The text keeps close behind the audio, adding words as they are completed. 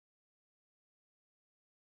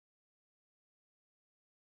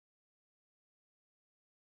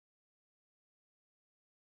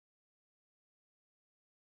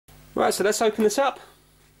Right, so let's open this up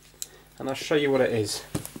and I'll show you what it is.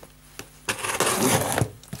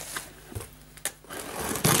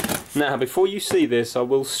 Now, before you see this, I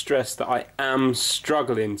will stress that I am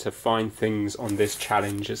struggling to find things on this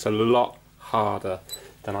challenge. It's a lot harder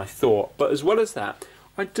than I thought. But as well as that,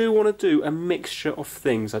 I do want to do a mixture of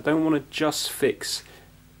things. I don't want to just fix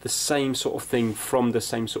the same sort of thing from the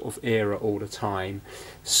same sort of era all the time.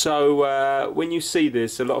 So when you see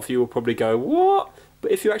this, a lot of you will probably go, what?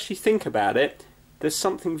 But if you actually think about it, there's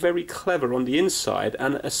something very clever on the inside,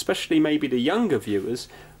 and especially maybe the younger viewers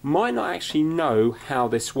might not actually know how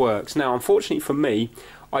this works. Now, unfortunately for me,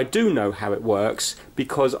 I do know how it works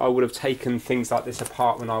because I would have taken things like this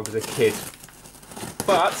apart when I was a kid.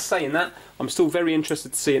 But saying that, I'm still very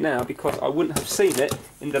interested to see it now because I wouldn't have seen it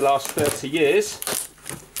in the last 30 years.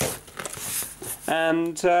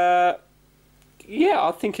 And yeah,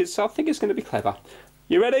 I think it's going to be clever.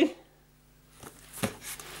 You ready?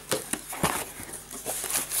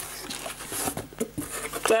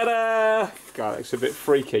 Ta-da! God, it's a bit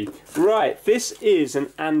freaky. Right, this is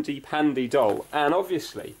an Andy Pandy doll, and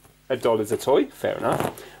obviously a doll is a toy, fair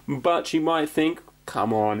enough. But you might think,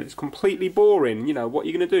 come on, it's completely boring. You know, what are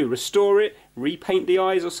you going to do? Restore it? Repaint the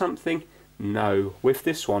eyes or something? No, with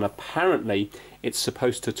this one, apparently it's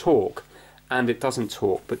supposed to talk. And it doesn't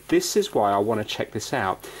talk, but this is why I want to check this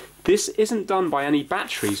out. This isn't done by any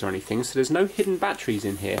batteries or anything, so there's no hidden batteries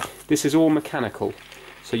in here. This is all mechanical.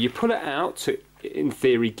 So you pull it out to, in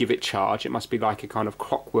theory, give it charge. It must be like a kind of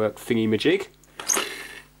clockwork thingy-majig.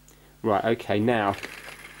 Right, okay, now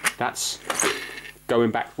that's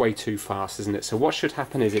going back way too fast, isn't it? So what should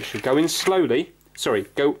happen is it should go in slowly. Sorry,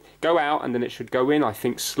 go out, and then it should go in, I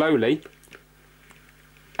think, slowly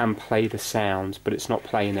and play the sound, but it's not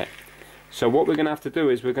playing it. So what we're going to have to do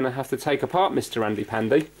is we're going to have to take apart Mr. Andy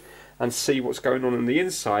Pandy and see what's going on the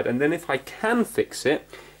inside, and then if I can fix it,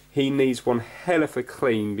 he needs one hell of a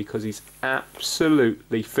clean because he's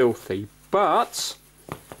absolutely filthy. But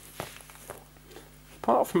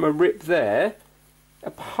apart from a rip there,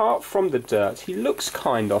 apart from the dirt, he looks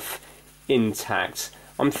kind of intact.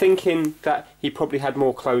 I'm thinking that he probably had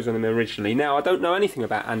more clothes on him originally. Now, I don't know anything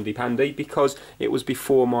about Andy Pandy because it was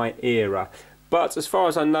before my era. But as far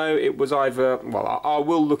as I know, it was either, well, I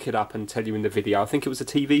will look it up and tell you in the video. I think it was a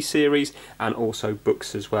TV series and also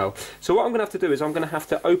books as well. So what I'm going to have to do is I'm going to have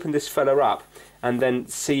to open this fella up and then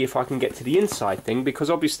see if I can get to the inside thing, because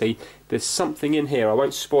obviously there's something in here. I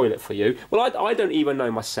won't spoil it for you. Well, I don't even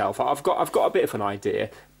know myself. I've got a bit of an idea,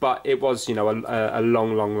 but it was, you know, a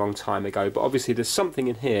long time ago. But obviously there's something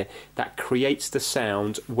in here that creates the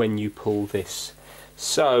sound when you pull this.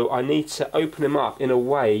 So I need to open him up in a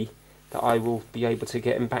way that I will be able to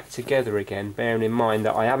get him back together again, bearing in mind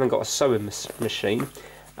that I haven't got a sewing machine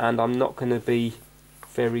and I'm not going to be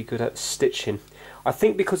very good at stitching. I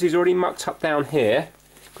think because he's already mucked up down here,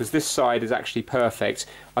 because this side is actually perfect,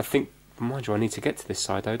 I think, mind you, I need to get to this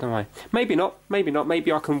side though, don't I? Maybe not, maybe not,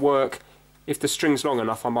 maybe I can work, if the string's long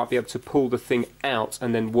enough, I might be able to pull the thing out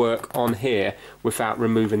and then work on here without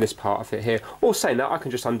removing this part of it here. Or saying that, I can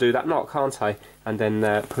just undo that knot, can't I? And then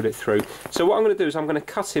put it through. So what I'm going to do is I'm going to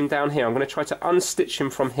cut him down here. I'm going to try to unstitch him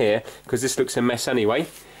from here, because this looks a mess anyway.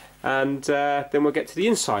 And then we'll get to the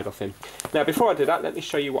inside of him. Now, before I do that, let me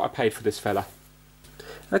show you what I paid for this fella.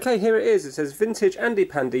 Okay, here it is. It says Vintage Andy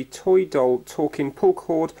Pandy Toy Doll Talking Pull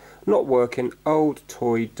Cord Not Working Old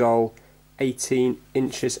Toy Doll 18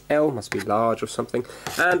 inches L, must be large or something.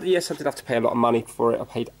 And yes, I did have to pay a lot of money for it. I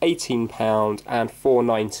paid £18 and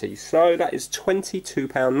 £4.90, so that is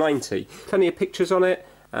 £22.90. Plenty of pictures on it,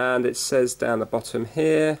 and it says down the bottom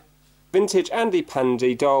here, Vintage Andy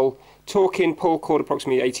Pandy Doll Talking Pull Cord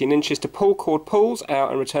approximately 18 inches. The pull cord pulls out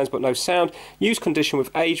and returns but no sound. Use condition with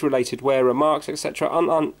age related wearer marks, etc.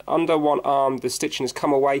 Under one arm the stitching has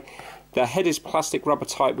come away. The head is plastic rubber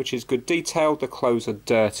type, which is good detail. The clothes are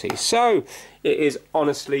dirty. So it is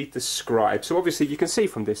honestly described. So obviously you can see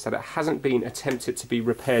from this that it hasn't been attempted to be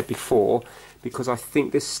repaired before, because I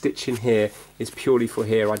think this stitching here is purely for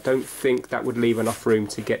here. I don't think that would leave enough room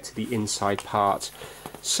to get to the inside part.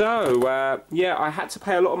 So yeah, I had to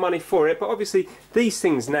pay a lot of money for it, but obviously these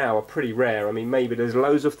things now are pretty rare. I mean, maybe there's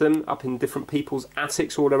loads of them up in different people's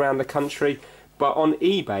attics all around the country, but on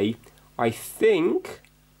eBay, I think,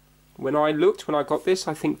 when I got this,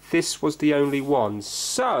 I think this was the only one.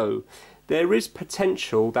 So there is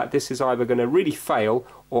potential that this is either going to really fail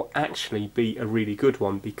or actually be a really good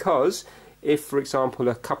one, because if, for example,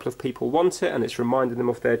 a couple of people want it and it's reminding them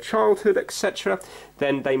of their childhood, etc.,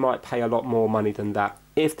 then they might pay a lot more money than that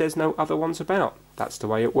if there's no other ones about. That's the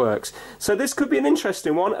way it works. So this could be an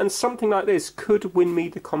interesting one, and something like this could win me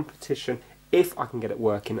the competition if I can get it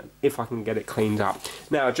working, if I can get it cleaned up.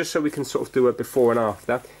 Now, just so we can sort of do a before and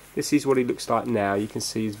after, this is what he looks like now. You can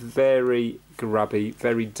see he's very grubby,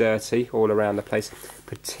 very dirty all around the place,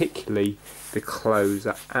 particularly the clothes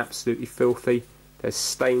are absolutely filthy. There's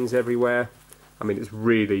stains everywhere. I mean, it's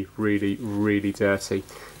really, really, really dirty.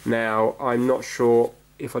 Now, I'm not sure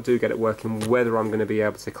if I do get it working whether I'm going to be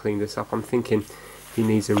able to clean this up. I'm thinking he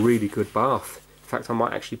needs a really good bath. In fact, I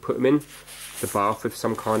might actually put him in the bath with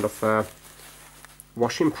some kind of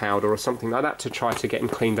washing powder or something like that to try to get him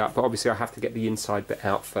cleaned up, but obviously I have to get the inside bit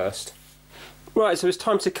out first. Right, so it's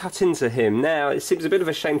time to cut into him. Now, it seems a bit of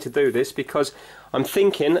a shame to do this because I'm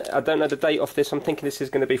thinking, I don't know the date of this, I'm thinking this is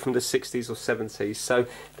going to be from the 60s or 70s, so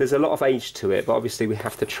there's a lot of age to it, but obviously we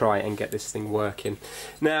have to try and get this thing working.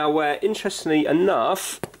 Now, interestingly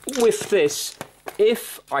enough, with this,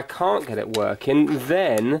 if I can't get it working,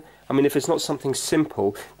 then I mean, if it's not something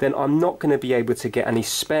simple, then I'm not going to be able to get any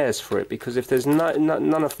spares for it, because if there's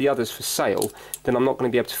none of the others for sale, then I'm not going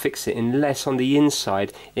to be able to fix it unless on the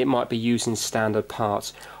inside it might be using standard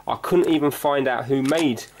parts. I couldn't even find out who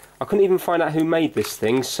made this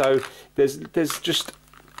thing, so there's just,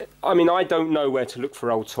 I mean, I don't know where to look for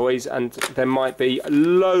old toys, and there might be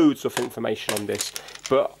loads of information on this,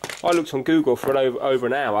 but I looked on Google for over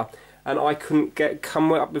an hour and I couldn't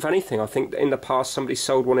come up with anything. I think that in the past somebody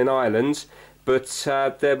sold one in Ireland, but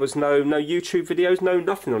there was no YouTube videos,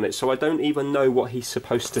 nothing on it, so I don't even know what he's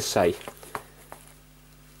supposed to say.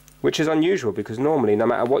 Which is unusual, because normally no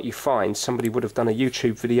matter what you find, somebody would have done a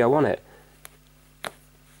YouTube video on it.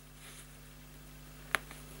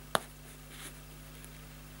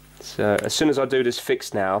 So as soon as I do this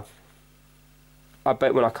fix now, I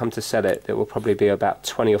bet when I come to sell it, there will probably be about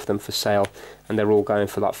 20 of them for sale, and they're all going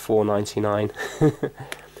for like $4.99.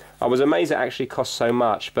 I was amazed it actually cost so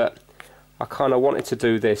much, but I kind of wanted to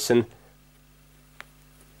do this, and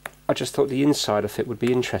I just thought the inside of it would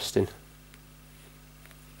be interesting.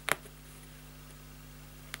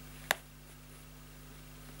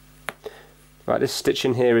 Right, this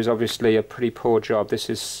stitching here is obviously a pretty poor job.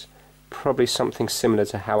 This is probably something similar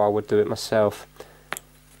to how I would do it myself.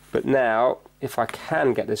 But now, if I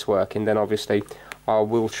can get this working, then obviously I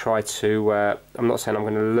will try to, I'm not saying I'm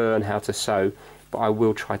going to learn how to sew, but I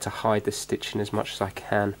will try to hide the stitching as much as I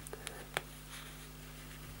can.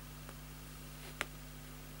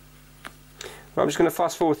 Right, I'm just going to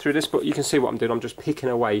fast forward through this, but you can see what I'm doing. I'm just picking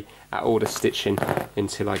away at all the stitching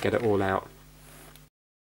until I get it all out.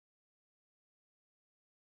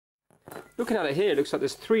 Looking at it here, it looks like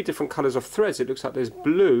there's 3 different colours of threads. It looks like there's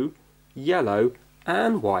blue, yellow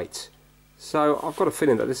and white. So I've got a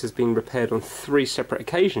feeling that this has been repaired on 3 separate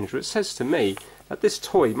occasions, which says to me that this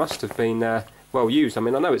toy must have been well used. I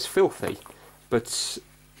mean, I know it's filthy, but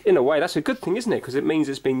in a way that's a good thing, isn't it? Because it means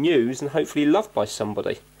it's been used and hopefully loved by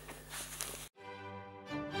somebody.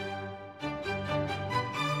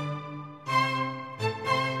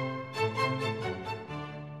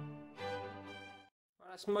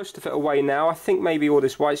 That's most of it away now. I think maybe all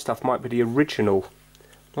this white stuff might be the original.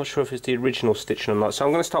 Not sure if it's the original stitching or not. So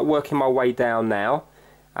I'm going to start working my way down now,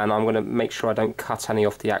 and I'm going to make sure I don't cut any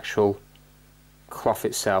off the actual cloth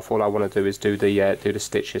itself. All I want to do is do the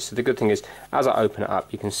stitches. So the good thing is, as I open it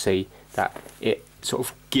up, you can see that it sort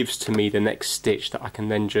of gives to me the next stitch that I can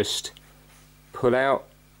then just pull out.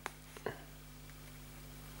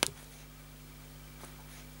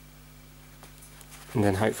 And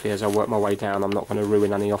then hopefully as I work my way down, I'm not going to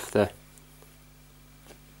ruin any off the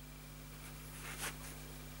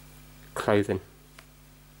clothing.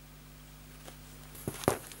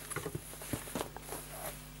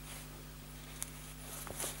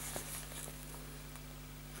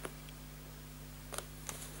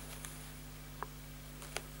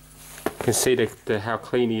 You can see how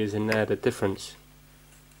clean he is in there, the difference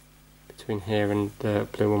between here and the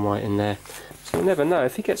blue and white in there. So you never know,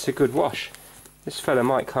 if he gets a good wash, this fella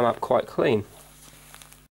might come up quite clean.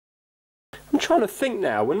 I'm trying to think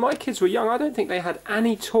now, when my kids were young, I don't think they had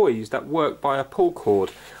any toys that worked by a pull cord.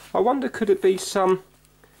 I wonder, could it be some,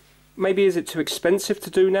 maybe is it too expensive to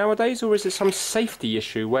do nowadays, or is it some safety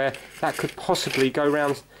issue where that could possibly go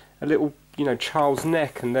around a little, you know, child's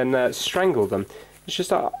neck and then strangle them? It's just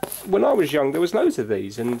that when I was young there was loads of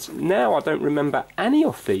these, and now I don't remember any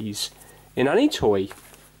of these in any toy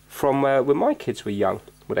from when my kids were young.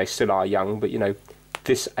 Well, they still are young, but you know,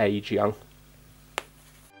 this age young.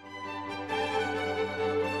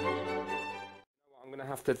 I'm going to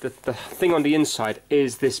have to, the thing on the inside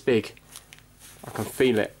is this big. I can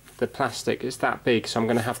feel it. The plastic is that big, so I'm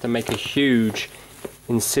going to have to make a huge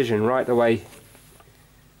incision right away.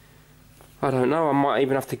 I don't know, I might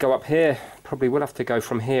even have to go up here. Probably will have to go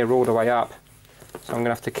from here all the way up So I'm going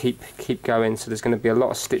to have to keep going, so there's going to be a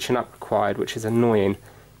lot of stitching up required, which is annoying,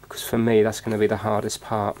 because for me that's going to be the hardest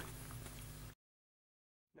part.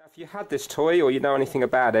 Now if you had this toy or you know anything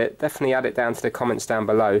about it, definitely add it down to the comments down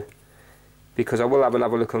below, because I will have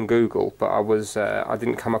another look on Google, but I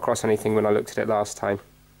didn't come across anything when I looked at it last time.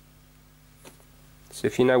 So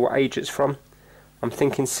if you know what age it's from, I'm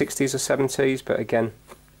thinking 60s or 70s, but again,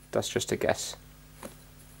 that's just a guess.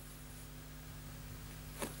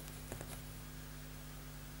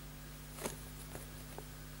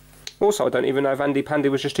 Also, I don't even know if Andy Pandy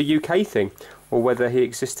was just a UK thing, or whether he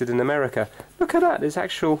existed in America. Look at that, there's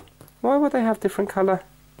actual... Why would they have different colour?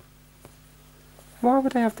 Why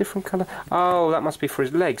would they have different colour? Oh, that must be for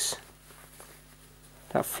his legs.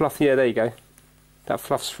 That fluff, yeah, there you go. That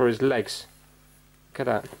fluff's for his legs. Look at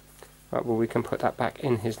that. Right, well, we can put that back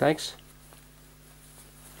in his legs.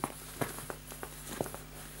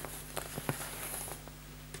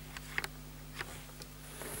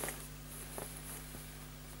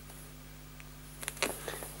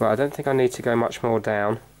 Right, I don't think I need to go much more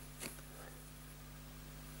down.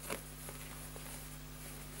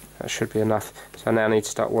 That should be enough. So now I need to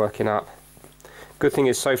start working up. Good thing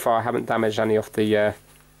is, so far I haven't damaged any of the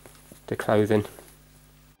clothing.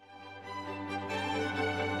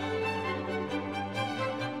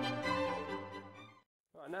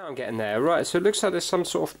 Right, now I'm getting there. Right, so it looks like there's some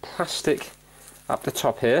sort of plastic up the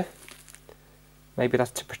top here. Maybe that's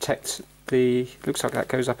to protect the... Looks like that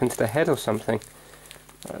goes up into the head or something.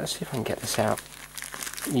 Right, let's see if I can get this out.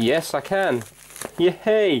 Yes, I can.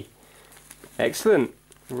 Yay! Excellent.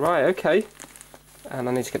 Right, okay. And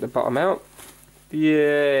I need to get the bottom out.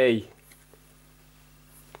 Yay!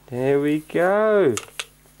 There we go.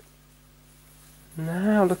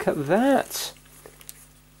 Now look at that.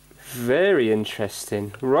 Very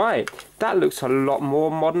interesting. Right, that looks a lot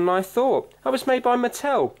more modern than I thought. That was made by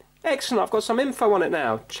Mattel. Excellent, I've got some info on it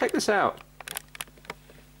now. Check this out.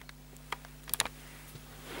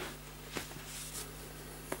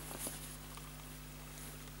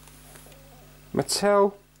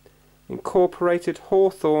 Mattel Incorporated,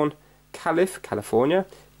 Hawthorne, California,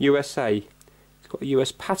 USA. It's got a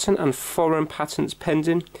US patent and foreign patents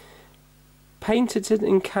pending. Patented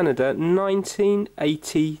in Canada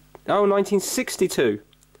 1962.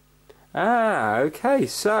 Ah, okay,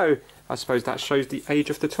 so I suppose that shows the age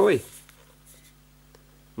of the toy.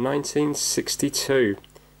 1962.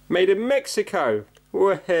 Made in Mexico.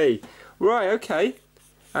 Way. Right, okay.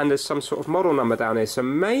 And there's some sort of model number down here, so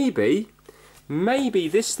maybe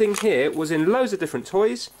this thing here was in loads of different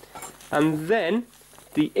toys, and then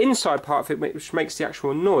the inside part of it, which makes the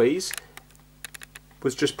actual noise,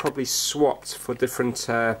 was just probably swapped for different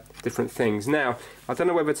things. Now, I don't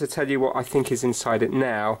know whether to tell you what I think is inside it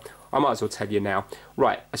now. I might as well tell you now.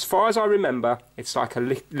 Right, as far as I remember, it's like a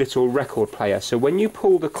little record player. So when you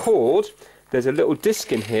pull the cord, there's a little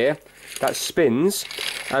disc in here that spins,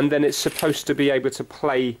 and then it's supposed to be able to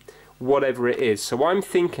play whatever it is. So I'm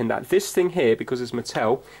thinking that this thing here, because it's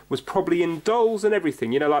Mattel, was probably in dolls and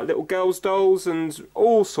everything, you know, like little girls' dolls and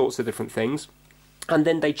all sorts of different things. And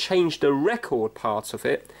then they changed the record part of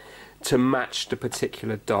it to match the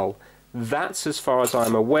particular doll. That's as far as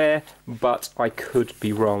I'm aware, but I could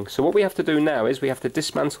be wrong. So what we have to do now is we have to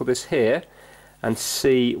dismantle this here and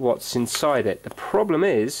see what's inside it. The problem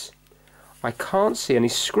is I can't see any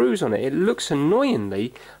screws on it. It looks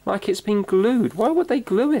annoyingly like it's been glued. Why would they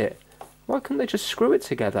glue it? Why couldn't they just screw it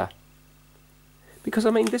together? Because,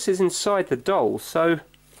 I mean, this is inside the doll, so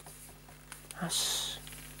that's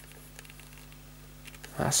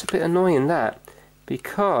a bit annoying, that,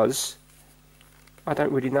 because I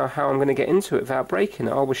don't really know how I'm going to get into it without breaking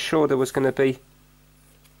it. I was sure there was going to be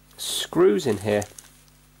screws in here.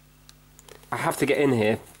 I have to get in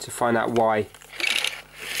here to find out why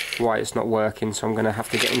it's not working, so I'm going to have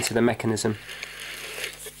to get into the mechanism.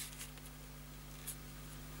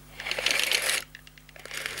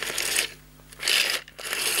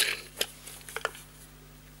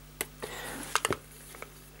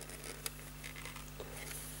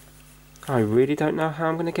 I really don't know how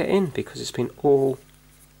I'm going to get in because it's been all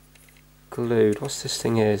glued. What's this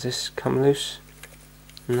thing here? Is this come loose?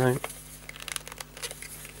 No.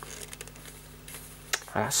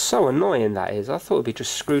 That's so annoying, that is. I thought it'd be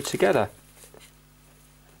just screwed together.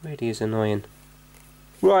 It really is annoying.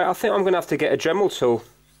 Right, I think I'm going to have to get a Dremel tool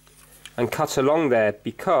and cut along there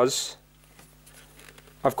because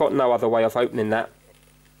I've got no other way of opening that.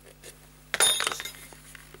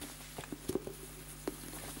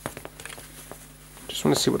 Just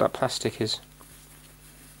want to see what that plastic is.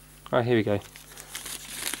 Oh, here we go.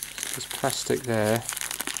 There's plastic there.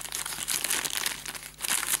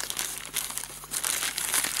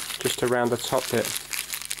 just around the top bit.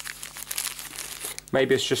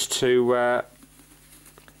 Maybe it's just to,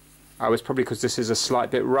 oh, it's probably because this is a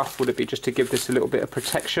slight bit rough. Would it be just to give this a little bit of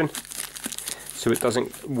protection so it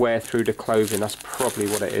doesn't wear through the clothing? That's probably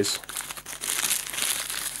what it is.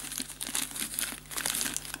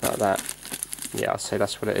 Like that. Yeah, I'd say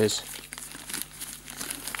that's what it is.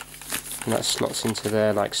 And that slots into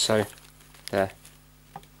there like so. There.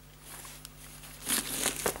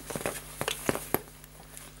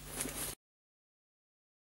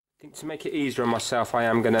 I think to make it easier on myself, I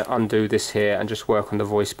am going to undo this here and just work on the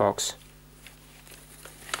voice box.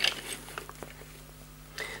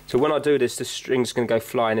 So when I do this, the string's going to go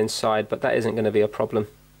flying inside, but that isn't going to be a problem.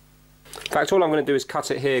 In fact, all I'm going to do is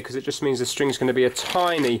cut it here, because it just means the string's going to be a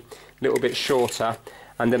tiny little bit shorter,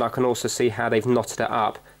 and then I can also see how they've knotted it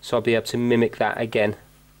up, so I'll be able to mimic that again.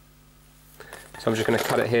 So I'm just going to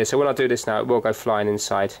cut it here, so when I do this now, it will go flying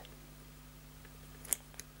inside.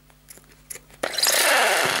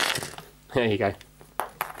 There you go.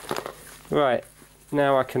 Right,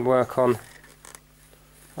 now I can work on...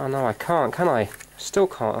 Oh no, I can't, can I? Still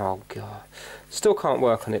can't. Oh god. Still can't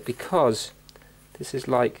work on it because this is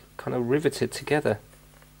like kind of riveted together.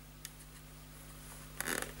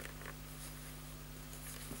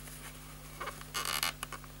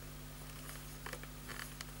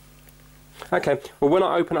 Okay, well when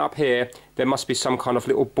I open it up here, there must be some kind of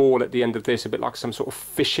little ball at the end of this, a bit like some sort of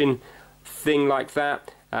fishing thing like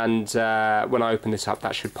that. And when I open this up,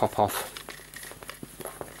 that should pop off.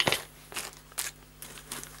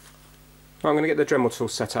 I'm going to get the Dremel tool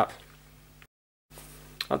set up.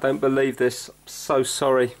 I don't believe this. I'm so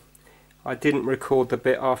sorry. I didn't record the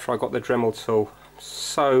bit after I got the Dremel tool. I'm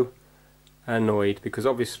so annoyed because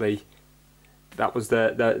obviously that was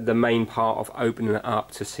the main part of opening it up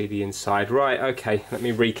to see the inside. Right, okay, let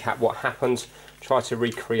me recap what happened. Try to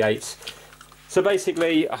recreate. So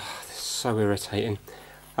basically, oh, this is so irritating.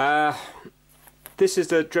 This is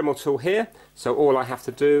the Dremel tool here, so all I have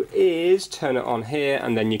to do is turn it on here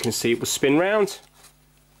and then you can see it will spin round,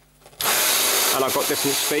 and I've got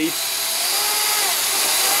different speeds.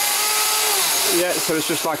 Yeah, so it's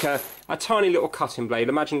just like a tiny little cutting blade.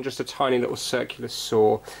 Imagine just a tiny little circular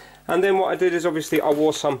saw. And then what I did is obviously I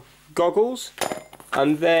wore some goggles,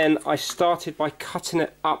 and then I started by cutting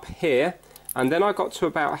it up here, and then I got to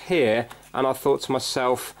about here and I thought to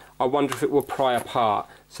myself, I wonder if it will pry apart.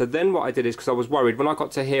 So then what I did is, because I was worried, when I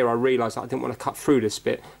got to here I realised that I didn't want to cut through this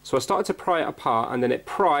bit. So I started to pry it apart, and then it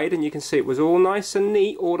pried, and you can see it was all nice and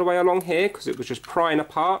neat all the way along here, because it was just prying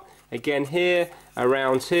apart. Again here,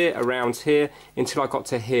 around here, until I got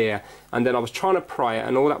to here. And then I was trying to pry it,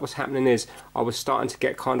 and all that was happening is I was starting to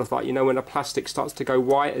get kind of like, you know, when the plastic starts to go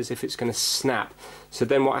white as if it's going to snap. So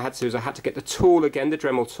then what I had to do is I had to get the tool again, the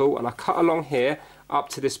Dremel tool, and I cut along here up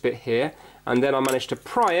to this bit here, and then I managed to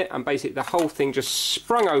pry it, and basically the whole thing just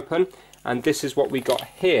sprung open, and this is what we got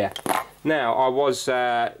here. Now I was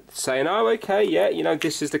saying, oh okay, yeah, you know,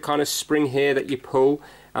 this is the kind of spring here that you pull,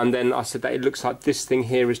 and then I said that it looks like this thing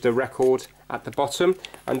here is the record at the bottom,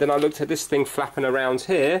 and then I looked at this thing flapping around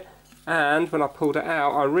here, and when I pulled it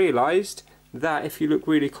out I realised that if you look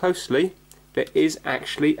really closely there is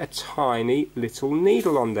actually a tiny little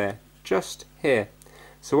needle on there, just here.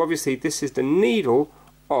 So obviously this is the needle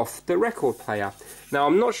off the record player. Now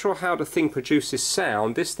I'm not sure how the thing produces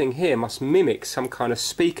sound. This thing here must mimic some kind of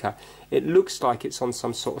speaker. It looks like it's on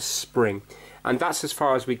some sort of spring, and that's as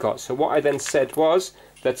far as we got. So what I then said was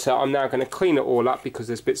that I'm now going to clean it all up because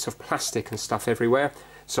there's bits of plastic and stuff everywhere.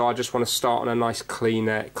 So I just want to start on a nice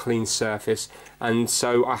clean surface, and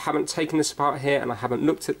so I haven't taken this apart here and I haven't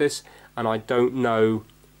looked at this, and I don't know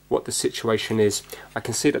what the situation is. I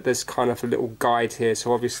can see that there's kind of a little guide here,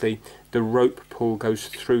 so obviously the rope pull goes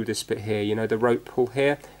through this bit here, you know, the rope pull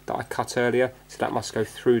here that I cut earlier, so that must go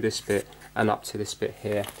through this bit and up to this bit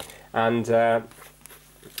here. And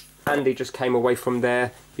Andy just came away from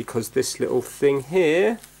there because this little thing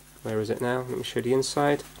here, where is it now? Let me show the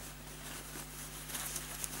inside.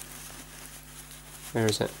 Where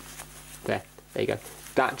is it? There you go.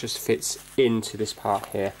 That just fits into this part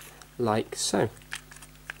here, like so.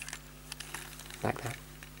 Like that.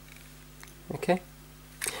 Okay,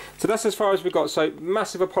 so that's as far as we got. So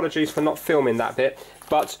massive apologies for not filming that bit,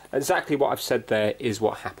 but exactly what I've said there is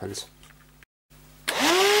what happens.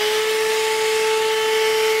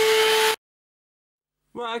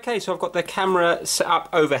 Right, okay, so I've got the camera set up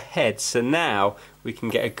overhead, so now we can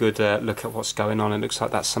get a good look at what's going on. It looks like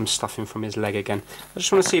that's some stuffing from his leg again. I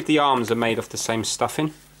just want to see if the arms are made of the same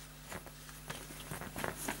stuffing.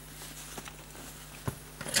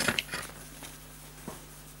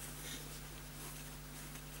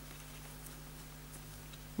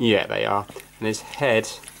 Yeah, they are. And his head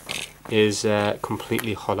is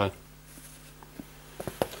completely hollow.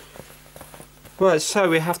 Right, so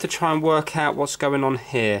we have to try and work out what's going on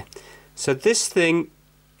here. So this thing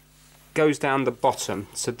goes down the bottom.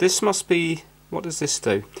 So this must be, what does this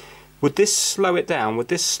do? Would this slow it down? Would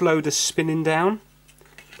this slow the spinning down?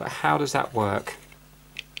 But how does that work?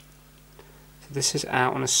 So this is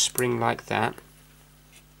out on a spring like that.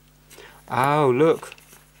 Oh, look.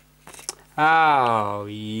 Oh,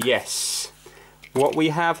 yes. What we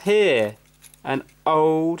have here, an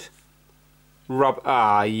old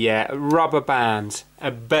rubber band, a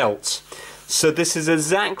belt. So this is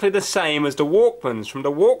exactly the same as the Walkmans, from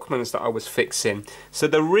the Walkmans that I was fixing. So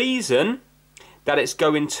the reason that it's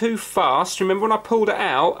going too fast, remember when I pulled it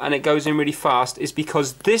out and it goes in really fast, is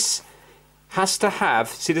because this has to have,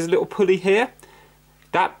 see there's a little pulley here?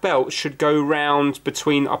 That belt should go round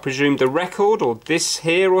between, I presume, the record or this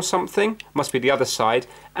here or something, must be the other side,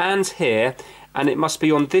 and here, and it must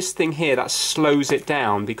be on this thing here that slows it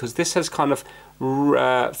down, because this has kind of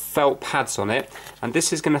felt pads on it, and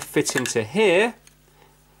this is going to fit into here,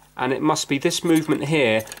 and it must be this movement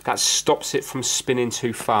here that stops it from spinning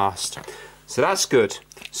too fast. So that's good.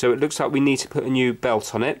 So it looks like we need to put a new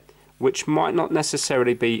belt on it, which might not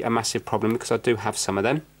necessarily be a massive problem because I do have some of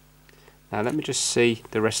them. Now let me just see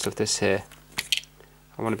the rest of this here.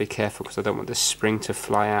 I want to be careful because I don't want this spring to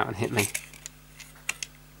fly out and hit me.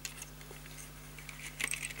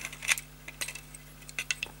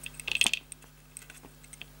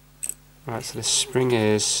 Right, so the spring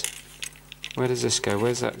is, where does this go?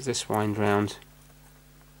 Where's that? This wind round?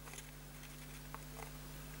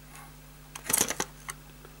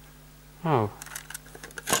 Oh.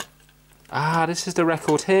 Ah, this is the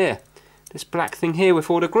record here. This black thing here with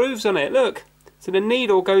all the grooves on it, look. So the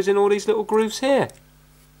needle goes in all these little grooves here.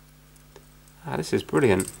 Ah, this is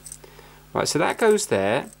brilliant. Right, so that goes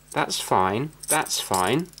there. That's fine. That's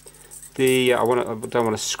fine. I don't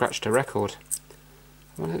want to scratch the record.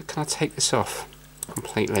 Can I take this off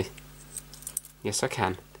completely? Yes, I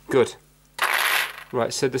can. Good.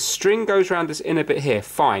 Right, so the string goes around this inner bit here.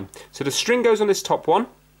 Fine. So the string goes on this top one.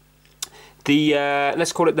 The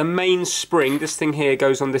let's call it the main spring, this thing here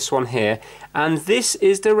goes on this one here, and this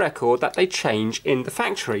is the record that they change in the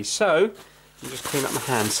factory. So I'll just clean up my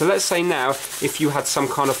hand. So let's say now if you had some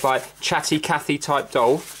kind of like Chatty Cathy type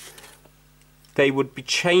doll, they would be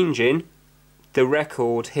changing the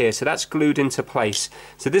record here, so that's glued into place.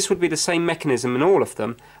 So this would be the same mechanism in all of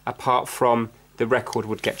them, apart from the record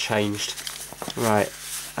would get changed. Right,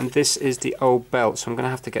 and this is the old belt, so I'm going to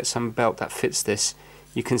have to get some belt that fits this.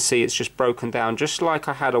 You can see it's just broken down, just like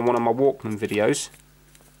I had on one of my Walkman videos.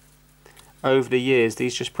 Over the years,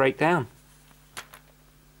 these just break down.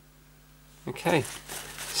 Okay,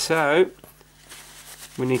 so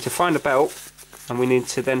we need to find a belt, and we need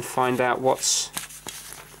to then find out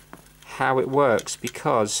how it works,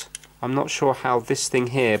 because I'm not sure how this thing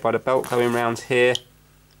here, by the belt going around here.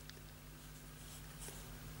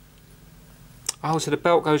 Oh, so the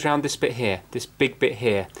belt goes around this bit here, this big bit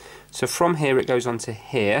here. So from here it goes on to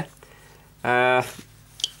here.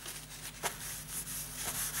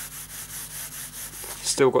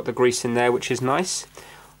 Still got the grease in there, which is nice.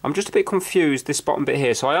 I'm just a bit confused, this bottom bit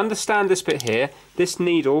here. So I understand this bit here. This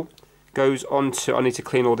needle goes onto, I need to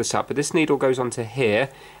clean all this up, but this needle goes onto here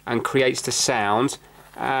and creates the sound.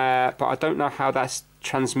 But I don't know how that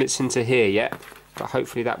transmits into here yet. But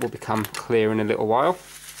hopefully that will become clear in a little while.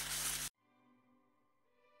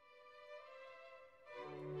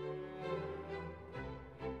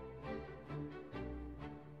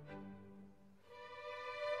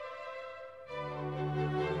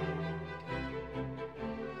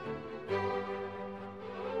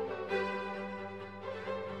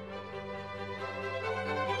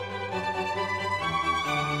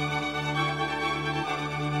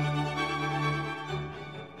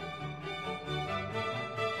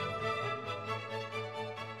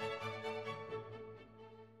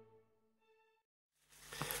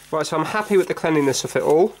 Right, so I'm happy with the cleanliness of it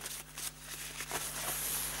all.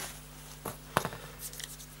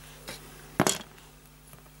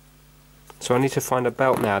 So I need to find a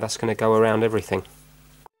belt now that's going to go around everything.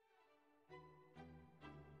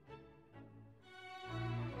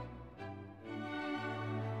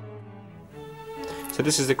 So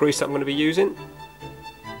this is the grease that I'm going to be using.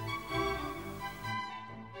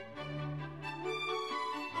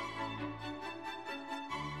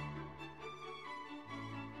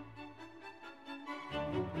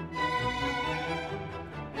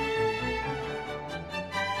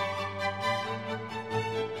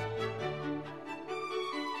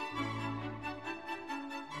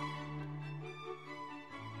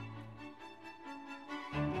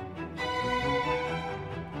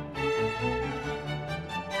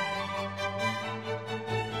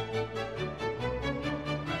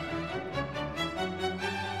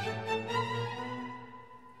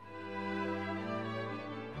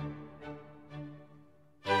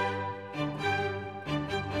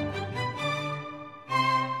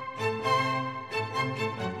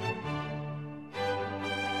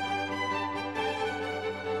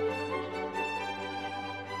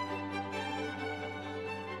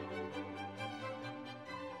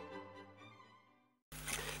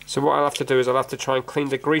 So what I'll have to do is I'll have to try and clean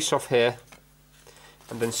the grease off here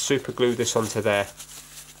and then super glue this onto there.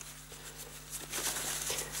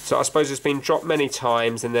 So I suppose it's been dropped many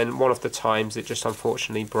times, and then one of the times it just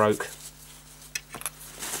unfortunately broke.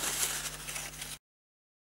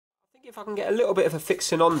 I think if I can get a little bit of a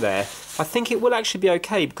fixing on there, I think it will actually be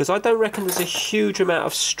okay, because I don't reckon there's a huge amount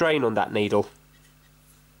of strain on that needle.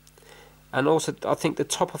 And also I think the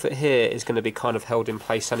top of it here is going to be kind of held in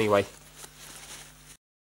place anyway.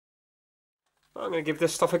 I'm going to give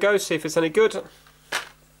this stuff a go, see if it's any good. Right,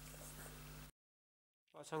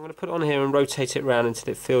 so I'm going to put it on here and rotate it around until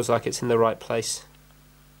it feels like it's in the right place.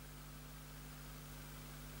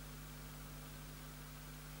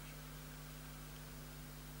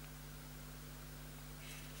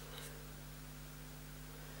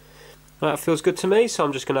 Right, that feels good to me, so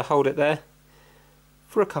I'm just going to hold it there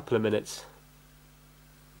for a couple of minutes.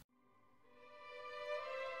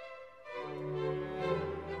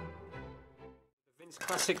 Vince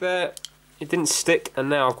Classic there, it didn't stick, and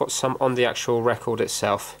now I've got some on the actual record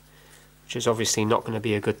itself, which is obviously not going to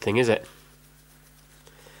be a good thing, is it?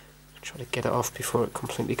 Try to get it off before it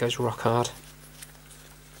completely goes rock hard.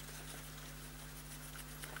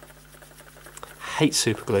 I hate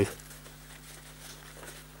super glue.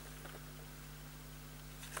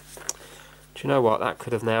 Do you know what? That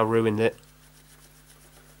could have now ruined it.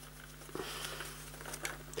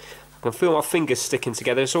 I can feel my fingers sticking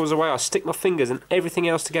together. It's always the way I stick my fingers and everything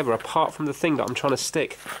else together apart from the thing that I'm trying to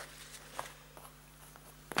stick.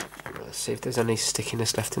 Let's see if there's any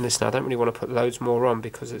stickiness left in this now. I don't really want to put loads more on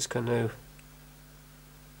because it's going to...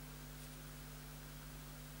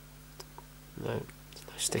 No, there's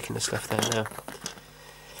no stickiness left there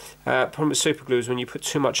now. Problem with super glue is when you put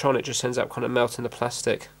too much on, it just ends up kind of melting the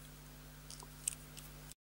plastic.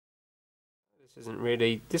 Isn't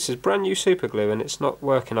really, this is brand new super glue and it's not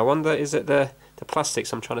working. I wonder, is it the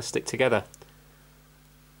plastics I'm trying to stick together?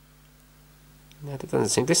 No, that doesn't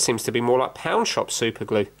seem. This seems to be more like pound shop super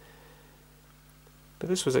glue, but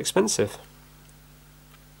this was expensive.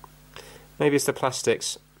 Maybe it's the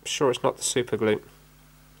plastics. I'm sure it's not the super glue.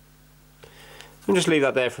 I'll just leave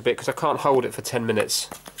that there for a bit because I can't hold it for 10 minutes.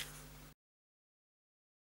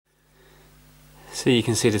 So you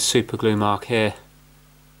can see the super glue mark here.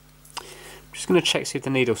 Just going to check, see if the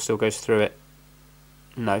needle still goes through it.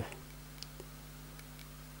 No.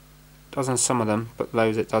 Does on some of them, but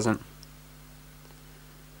those it doesn't.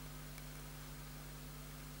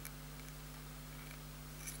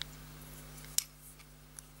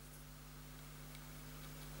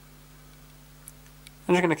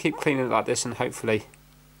 I'm just going to keep cleaning it like this, and hopefully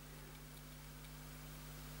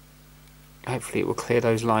it will clear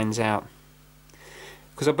those lines out.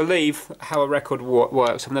 Because I believe how a record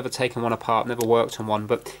works, I've never taken one apart, never worked on one,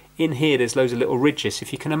 but in here there's loads of little ridges.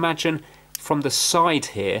 If you can imagine from the side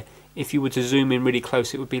here, if you were to zoom in really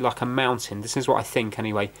close, it would be like a mountain. This is what I think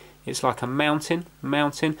anyway. It's like a mountain,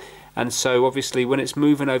 and so obviously when it's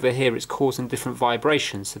moving over here it's causing different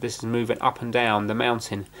vibrations. So this is moving up and down the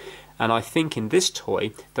mountain, and I think in this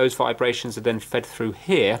toy those vibrations are then fed through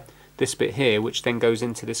here, this bit here, which then goes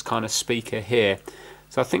into this kind of speaker here.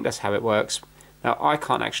 So I think that's how it works. Now I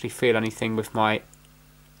can't actually feel anything with my... I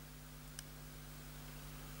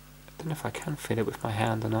don't know if I can feel it with my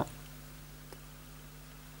hand or not.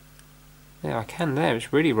 Yeah, I can there.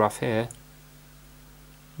 It's really rough here.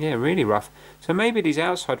 Yeah, really rough. So maybe these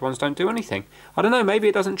outside ones don't do anything. I don't know, maybe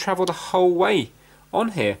it doesn't travel the whole way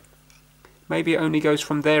on here. Maybe it only goes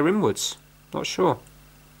from there inwards. Not sure.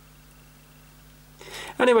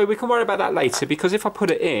 Anyway, we can worry about that later, because if I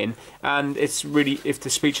put it in and it's really, if the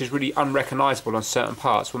speech is really unrecognisable on certain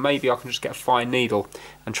parts, well, maybe I can just get a fine needle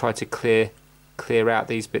and try to clear out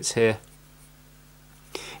these bits here.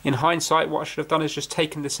 In hindsight, what I should have done is just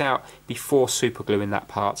taken this out before super gluing that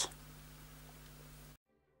part.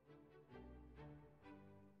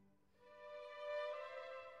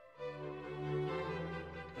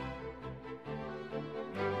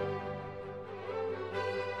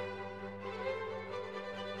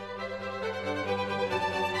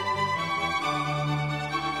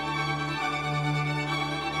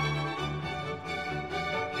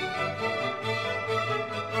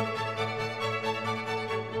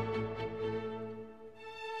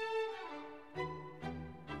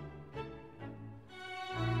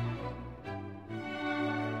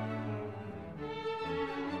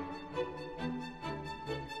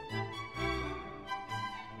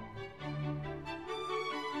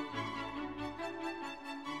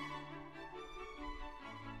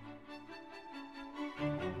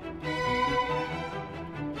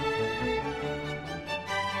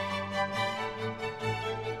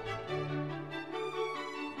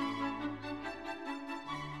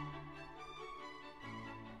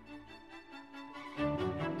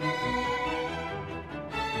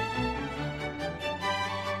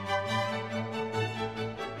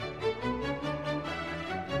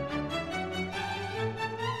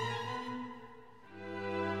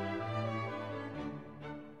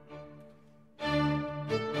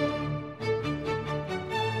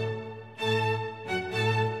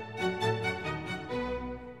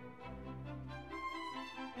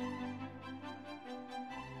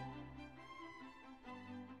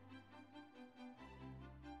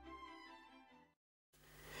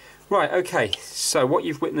 Right, okay, so what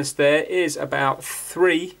you've witnessed there is about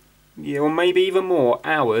 3, or maybe even more,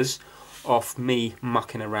 hours of me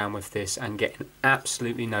mucking around with this and getting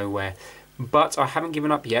absolutely nowhere. But I haven't given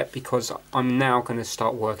up yet, because I'm now going to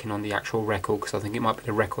start working on the actual record, because I think it might be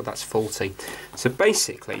the record that's faulty. So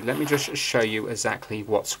basically, let me just show you exactly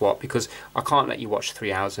what's what, because I can't let you watch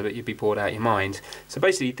 3 hours of it, you'd be bored out of your mind. So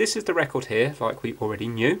basically, this is the record here, like we already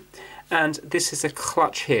knew, and this is a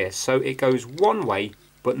clutch here, so it goes one way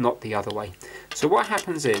but not the other way. So what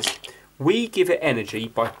happens is, we give it energy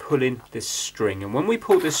by pulling this string, and when we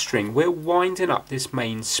pull this string, we're winding up this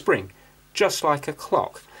main spring, just like a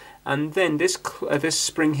clock. And then this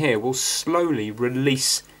spring here will slowly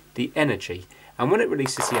release the energy, and when it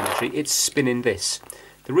releases the energy, it's spinning this.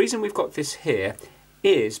 The reason we've got this here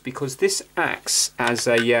is because this acts as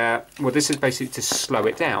a, well, this is basically to slow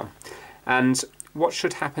it down. And what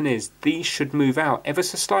should happen is, these should move out ever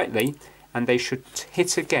so slightly, and they should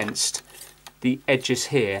hit against the edges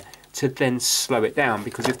here to then slow it down,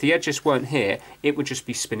 because if the edges weren't here, it would just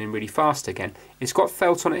be spinning really fast again. It's got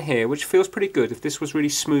felt on it here, which feels pretty good. If this was really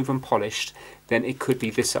smooth and polished, then it could be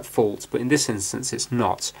this at fault, but in this instance it's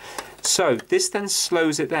not. So this then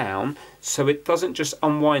slows it down, so it doesn't just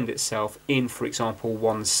unwind itself in, for example,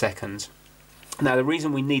 1 second. Now the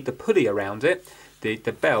reason we need the pulley around it, the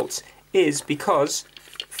belt, is because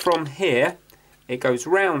from here it goes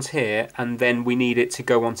round here, and then we need it to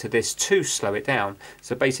go onto this to slow it down.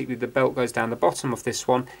 So basically the belt goes down the bottom of this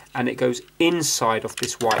one, and it goes inside of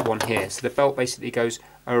this white one here. So the belt basically goes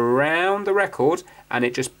around the record, and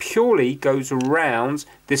it just purely goes around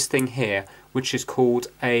this thing here, which is called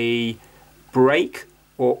a brake,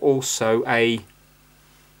 or also a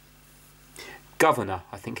governor,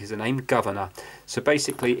 I think is the name, governor. So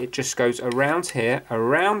basically it just goes around here,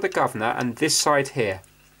 around the governor, and this side here.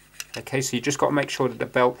 Okay, so you just got to make sure that the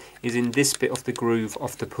belt is in this bit of the groove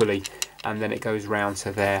of the pulley, and then it goes round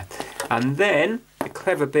to there. And then the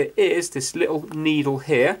clever bit is this little needle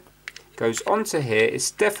here goes onto here. It's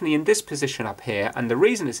definitely in this position up here, and the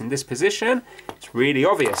reason it's in this position, it's really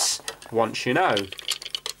obvious once you know.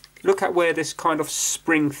 Look at where this kind of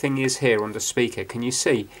spring thing is here on the speaker. Can you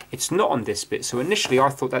see? It's not on this bit. So initially I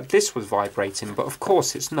thought that this was vibrating, but of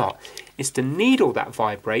course it's not. It's the needle that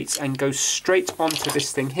vibrates and goes straight onto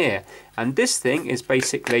this thing here. And this thing is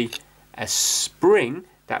basically a spring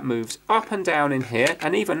that moves up and down in here.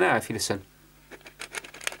 And even now, if you listen,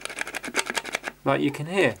 like you can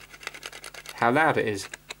hear how loud it is.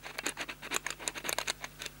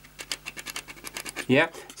 Yeah,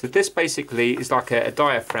 so this basically is like a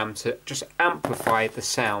diaphragm to just amplify the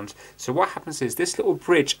sound. So what happens is, this little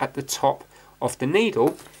bridge at the top of the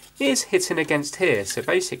needle is hitting against here. So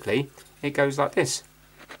basically it goes like this.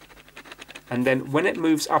 And then when it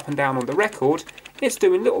moves up and down on the record, it's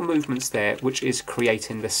doing little movements there, which is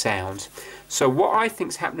creating the sound. So what I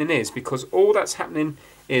think's happening is, because all that's happening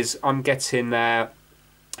is I'm getting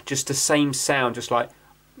just the same sound, just like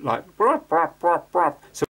brop, brop, brop, brop.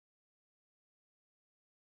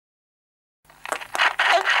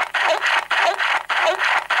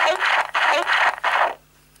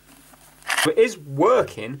 So it is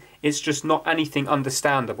working, it's just not anything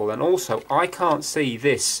understandable. And also, I can't see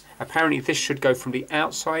this. Apparently this should go from the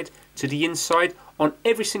outside to the inside on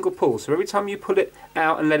every single pull. So every time you pull it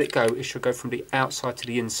out and let it go, it should go from the outside to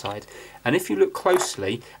the inside. And if you look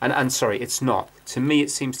closely, and sorry, it's not. To me, it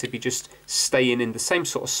seems to be just staying in the same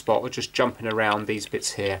sort of spot, or just jumping around these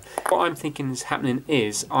bits here. What I'm thinking is happening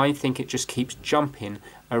is, I think it just keeps jumping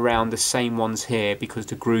around the same ones here because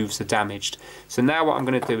the grooves are damaged. So now what I'm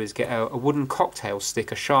going to do is get a wooden cocktail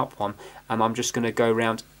stick, a sharp one, and I'm just going to go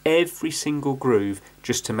around every single groove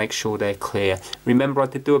just to make sure they're clear. Remember, I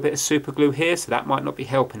did do a bit of super glue here, so that might not be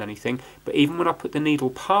helping anything, but even when I put the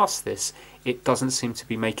needle past this, it doesn't seem to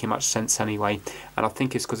be making much sense anyway. And I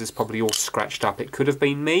think it's because it's probably all scratched up. It could have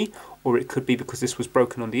been me, or it could be because this was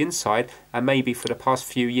broken on the inside, and maybe for the past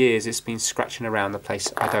few years it's been scratching around the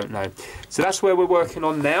place. I don't know. So that's where we're working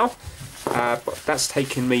on now, but that's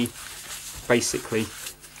taken me basically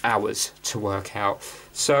hours to work out.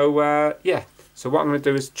 So yeah, so what I'm going to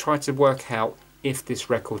do is try to work out if this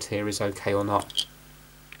record here is okay or not.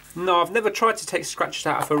 No, I've never tried to take scratches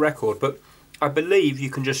out of a record, but I believe you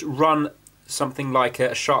can just run something like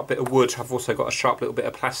a sharp bit of wood. I've also got a sharp little bit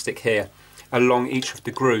of plastic here along each of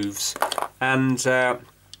the grooves, and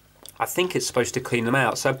I think it's supposed to clean them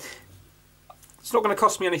out. So it's not going to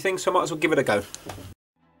cost me anything, so I might as well give it a go.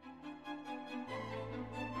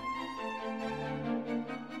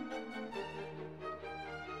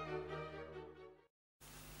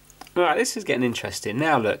 Right, this is getting interesting.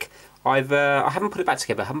 Now look, I haven't put it back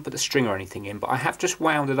together, I haven't put the string or anything in, but I have just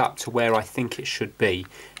wound it up to where I think it should be.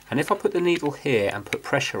 And if I put the needle here and put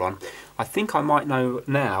pressure on, I think I might know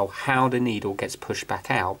now how the needle gets pushed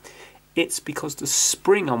back out. It's because the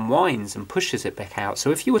spring unwinds and pushes it back out.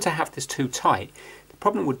 So if you were to have this too tight, the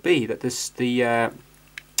problem would be that the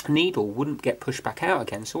needle wouldn't get pushed back out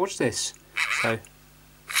again. So watch this. So,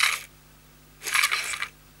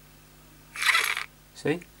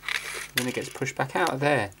 see? Then it gets pushed back out of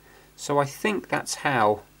there. So I think that's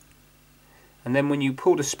how. And then when you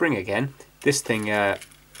pull the spring again, this thing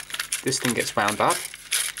gets wound up,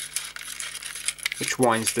 which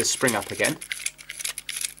winds the spring up again.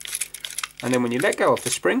 And then when you let go of the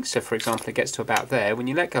spring, so for example it gets to about there, when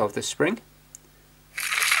you let go of the spring,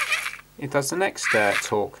 it does the next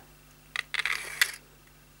torque.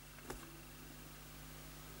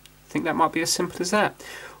 I think that might be as simple as that.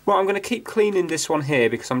 Well, I'm going to keep cleaning this one here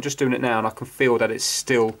because I'm just doing it now and I can feel that it's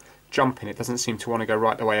still jumping. It doesn't seem to want to go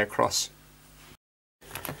right the way across.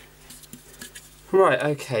 Right,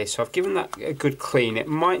 okay, so I've given that a good clean. It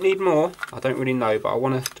might need more, I don't really know, but I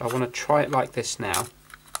want to try it like this now.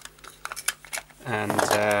 And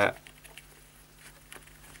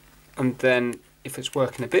then if it's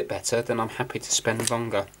working a bit better, then I'm happy to spend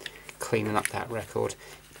longer cleaning up that record.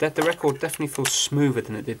 The record definitely feels smoother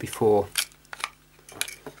than it did before.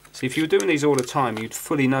 See, if you were doing these all the time, you'd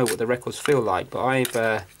fully know what the records feel like, but I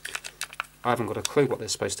haven't got a clue what they're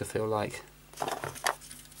supposed to feel like.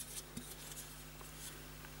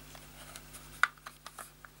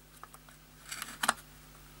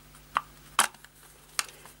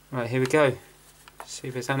 Right, here we go. See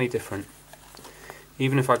if it's any different.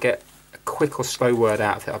 Even if I get a quick or slow word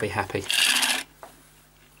out of it, I'll be happy.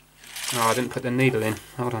 Oh, I didn't put the needle in.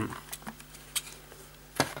 Hold on.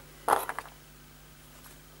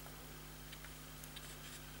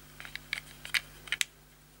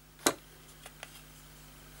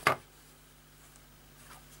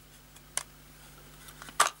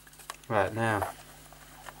 Right, now.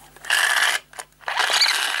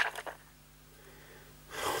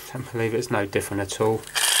 I don't believe it's no different at all.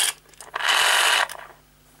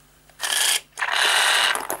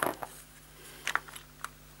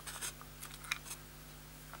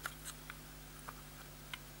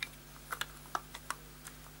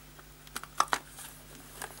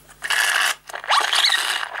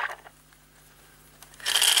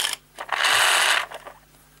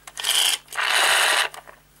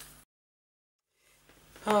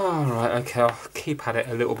 Alright, okay, I'll keep at it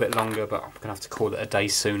a little bit longer, but I'm going to have to call it a day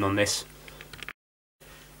soon on this.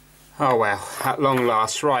 Oh well, at long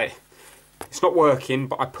last, right. It's not working,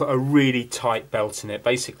 but I put a really tight belt in it.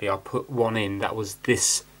 Basically, I put one in that was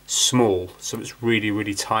this small, so it's really,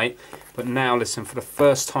 really tight. But now, listen, for the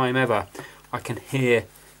first time ever, I can hear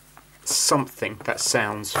something that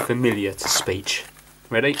sounds familiar to speech.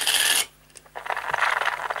 Ready?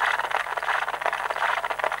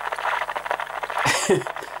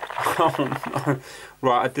 Oh no.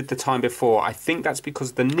 Right, I did the time before. I think that's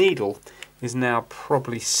because the needle is now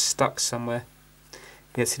probably stuck somewhere.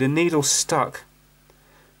 Yeah, see, the needle's stuck.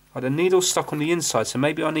 Right, the needle's stuck on the inside, so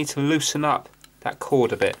maybe I need to loosen up that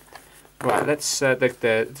cord a bit. Right, let's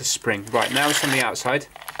the spring. Right, now it's on the outside.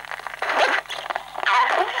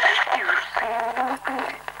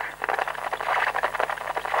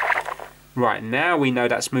 Right, now we know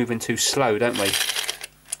that's moving too slow, don't we?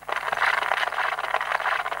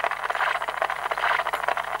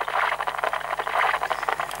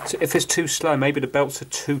 So if it's too slow, maybe the belts are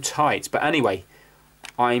too tight. But anyway,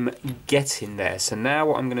 I'm getting there. So now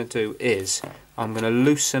what I'm going to do is I'm going to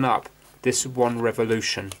loosen up this one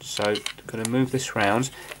revolution. So I'm going to move this round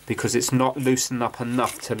because it's not loosened up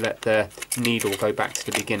enough to let the needle go back to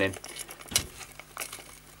the beginning.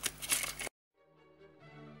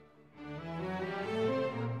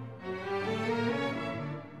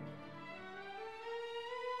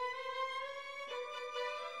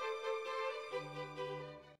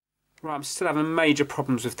 Right, I'm still having major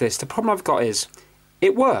problems with this. The problem I've got is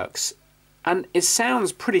it works and it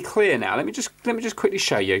sounds pretty clear now. Let me just quickly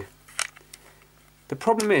show you. The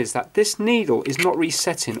problem is that this needle is not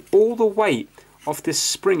resetting. All the weight of this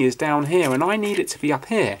spring is down here and I need it to be up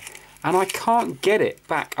here and I can't get it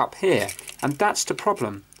back up here, and that's the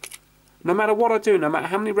problem. No matter what I do, no matter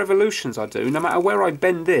how many revolutions I do, no matter where I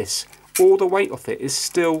bend this, all the weight of it is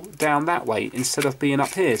still down that way instead of being up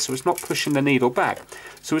here, so it's not pushing the needle back.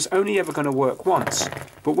 So it's only ever going to work once.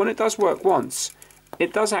 But when it does work once,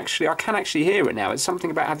 it does actually, I can actually hear it now. It's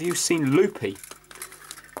something about, have you seen Loopy?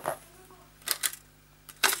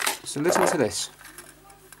 So listen to this.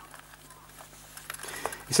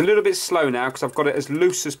 It's a little bit slow now because I've got it as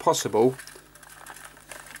loose as possible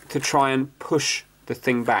to try and push the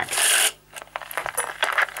thing back.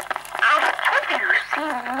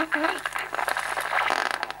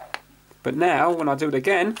 But now, when I do it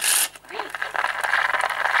again,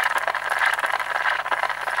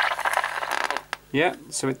 yeah,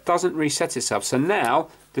 so it doesn't reset itself. So now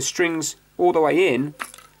the string's all the way in.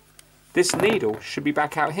 This needle should be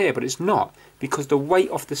back out here, but it's not, because the weight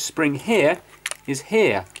of the spring here is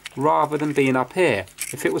here rather than being up here.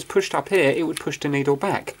 If it was pushed up here, it would push the needle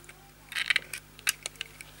back.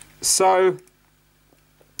 So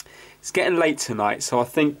it's getting late tonight, so I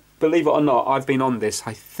think, believe it or not, I've been on this,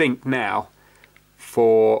 I think now,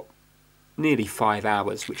 for nearly 5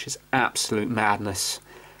 hours, which is absolute madness.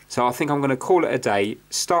 So I think I'm going to call it a day,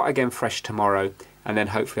 start again fresh tomorrow, and then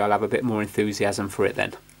hopefully I'll have a bit more enthusiasm for it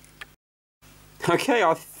then. Okay,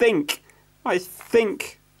 I think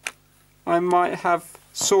I might have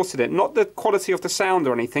sorted it. Not the quality of the sound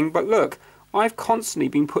or anything, but look, I've constantly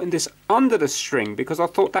been putting this under the string because I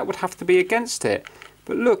thought that would have to be against it.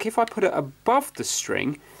 But look, if I put it above the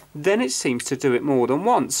string, then it seems to do it more than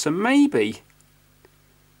once. So maybe,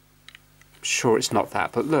 I'm sure it's not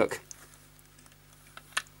that, but look.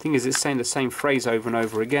 Thing is, it's saying the same phrase over and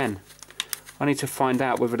over again. I need to find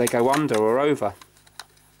out whether they go under or over.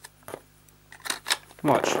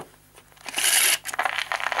 Watch.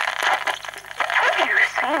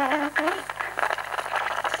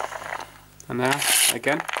 And now,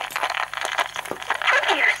 again.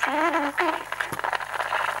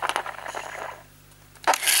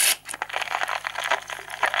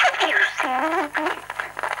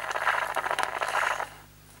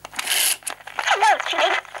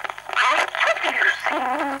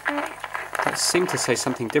 That seemed to say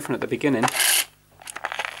something different at the beginning.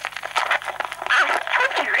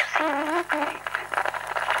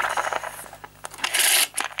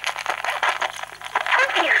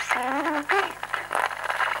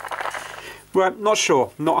 Right, not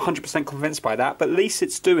sure, not 100% convinced by that, but at least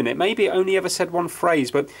it's doing it. Maybe it only ever said one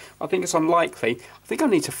phrase, but I think it's unlikely. I think I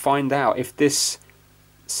need to find out if this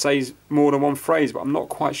says more than one phrase, but I'm not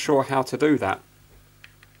quite sure how to do that.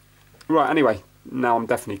 Right, anyway, now I'm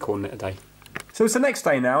definitely calling it a day. So it's the next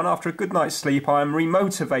day now, and after a good night's sleep I am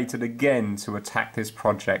remotivated again to attack this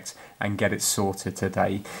project and get it sorted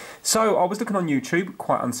today. So I was looking on YouTube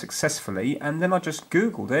quite unsuccessfully, and then I just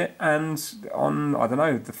Googled it, and on, I don't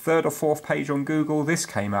know, the 3rd or 4th page on Google this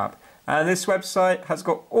came up. And this website has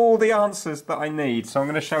got all the answers that I need, so I'm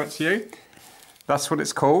going to show it to you. That's what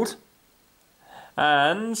it's called.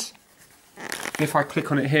 And if I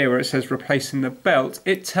click on it here where it says replacing the belt,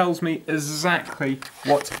 it tells me exactly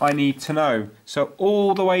what I need to know. So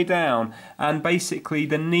all the way down, and basically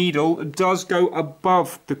the needle does go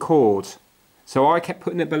above the cord. So I kept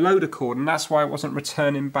putting it below the cord, and that's why it wasn't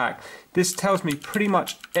returning back. This tells me pretty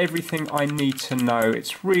much everything I need to know.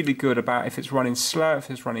 It's really good about if it's running slow, if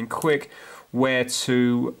it's running quick, where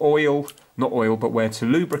to oil, not oil, but where to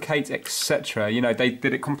lubricate, etc. You know, they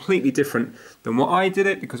did it completely different than what I did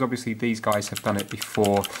it, because obviously these guys have done it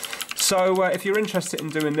before. So if you're interested in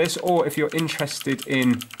doing this, or if you're interested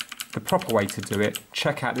in the proper way to do it,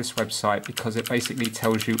 check out this website, because it basically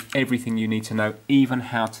tells you everything you need to know, even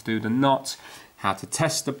how to do the knot, how to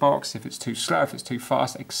test the box, if it's too slow, if it's too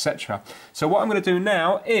fast, etc. So what I'm going to do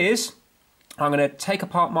now is I'm going to take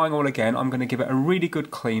apart mine all again. I'm going to give it a really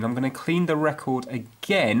good clean. I'm going to clean the record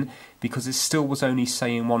again because it still was only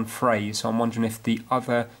saying one phrase. So I'm wondering if the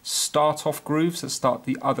other start-off grooves that start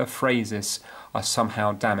the other phrases are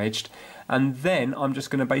somehow damaged. And then I'm just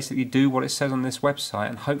going to basically do what it says on this website,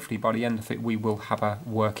 and hopefully by the end of it we will have a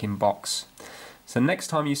working box. So next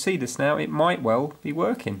time you see this now, it might well be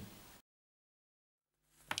working.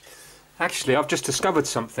 Actually, I've just discovered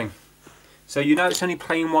something. So you know it's only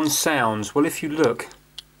playing one sound. Well, if you look,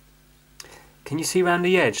 can you see around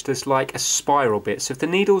the edge there's like a spiral bit. So if the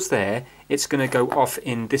needle's there, it's going to go off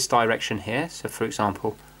in this direction here. So for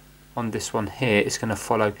example, on this one here, it's going to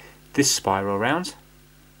follow this spiral around.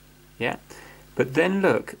 Yeah. But then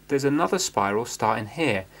look, there's another spiral starting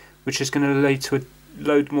here, which is going to lead to a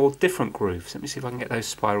load more different grooves. Let me see if I can get those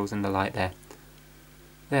spirals in the light there.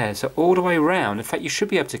 There, so all the way around. In fact, you should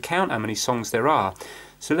be able to count how many songs there are.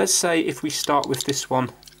 So let's say if we start with this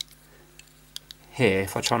one here,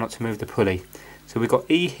 if I try not to move the pulley. So we've got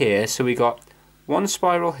E here, so we got one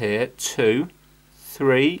spiral here, 2,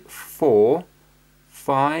 3, 4,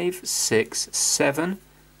 5, 6, 7,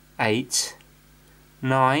 8,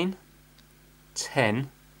 9, 10,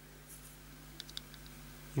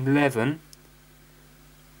 11,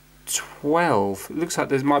 12. It looks like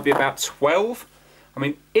there might be about 12. I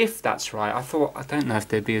mean, if that's right, I don't know if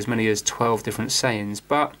there'd be as many as 12 different sayings,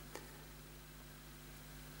 but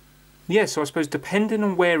yeah, so I suppose depending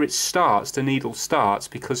on where it starts, the needle starts,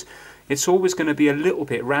 because it's always going to be a little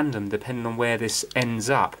bit random depending on where this ends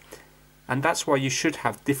up. and that's why you should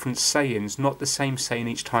have different sayings, not the same saying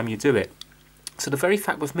each time you do it. So the very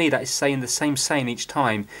fact with me that it's saying the same saying each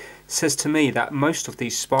time says to me that most of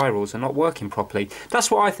these spirals are not working properly. That's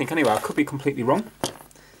what I think anyway. I could be completely wrong.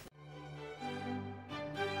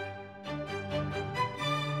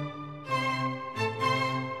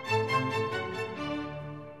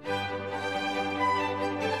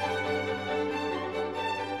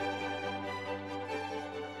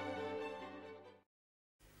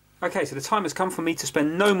 Okay, so the time has come for me to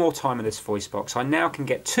spend no more time in this voice box. I now can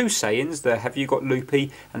get two sayings, the have you got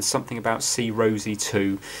loopy and something about see Rosie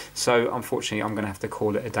too. So unfortunately I'm going to have to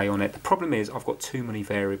call it a day on it. The problem is I've got too many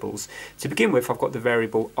variables. To begin with, I've got the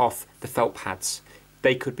variable off the felt pads.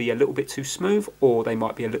 They could be a little bit too smooth or they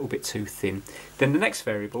might be a little bit too thin. Then the next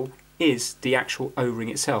variable is the actual O-ring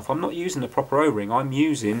itself. I'm not using the proper O-ring, I'm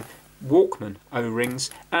using Walkman O-rings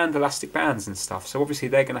and elastic bands and stuff, so obviously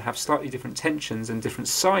they're going to have slightly different tensions and different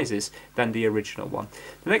sizes than the original one.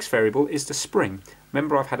 The next variable is the spring.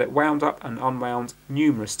 Remember, I've had it wound up and unwound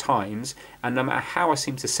numerous times, and no matter how I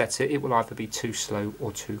seem to set it, it will either be too slow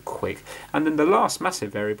or too quick. And then the last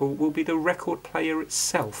massive variable will be the record player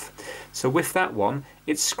itself. So with that one,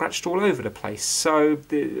 it's scratched all over the place. So,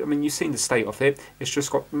 I mean, you've seen the state of it. It's just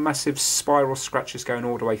got massive spiral scratches going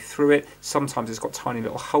all the way through it. Sometimes it's got tiny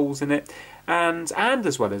little holes in it. And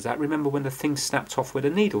as well as that, remember when the thing snapped off where the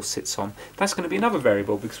needle sits on, that's going to be another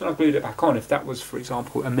variable, because when I glued it back on, if that was, for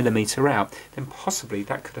example, 1 millimetre out, then possibly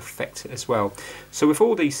that could affect it as well. So with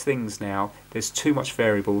all these things now, there's too much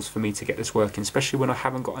variables for me to get this working, especially when I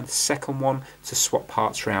haven't got a second one to swap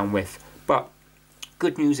parts around with. But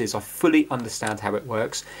good news is I fully understand how it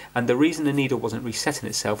works, and the reason the needle wasn't resetting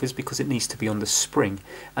itself is because it needs to be on the spring,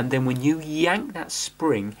 and then when you yank that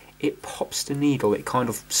spring, it pops the needle, it kind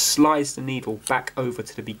of slides the needle back over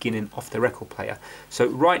to the beginning of the record player. So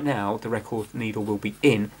right now the record needle will be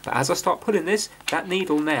in, but as I start pulling this, that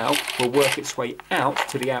needle now will work its way out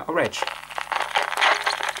to the outer edge.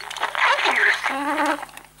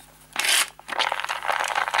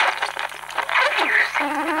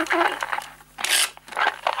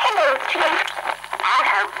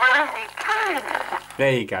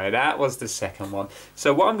 There you go, that was the second one.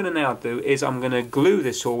 So what I'm going to now do is I'm going to glue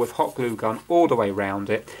this all with hot glue gun all the way around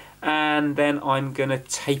it, and then I'm going to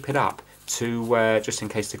tape it up to, just in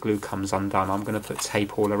case the glue comes undone, I'm going to put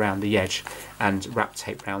tape all around the edge and wrap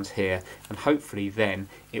tape around here, and hopefully then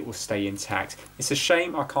it will stay intact. It's a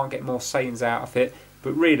shame I can't get more sayings out of it,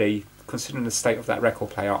 but really, considering the state of that record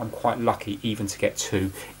player, I'm quite lucky even to get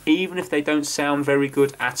two. Even if they don't sound very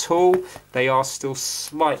good at all, they are still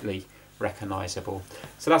slightly recognisable.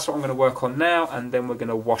 So that's what I'm going to work on now, and then we're going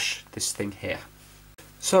to wash this thing here.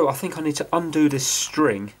 So I think I need to undo this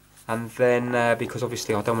string, and then because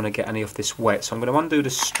obviously I don't want to get any of this wet, so I'm going to undo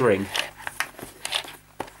the string.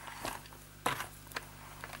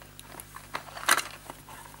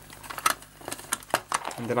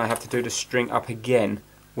 And then I have to do the string up again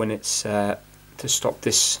when it's to stop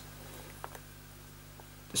the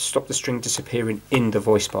string disappearing in the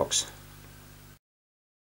voice box.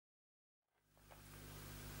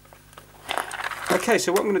 Okay,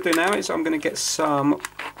 so what I'm going to do now is I'm going to get some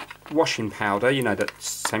washing powder, you know, that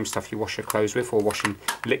same stuff you wash your clothes with, or washing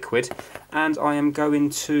liquid, and I am going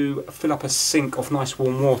to fill up a sink of nice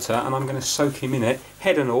warm water, and I'm going to soak him in it,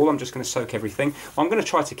 head and all. I'm just going to soak everything. I'm going to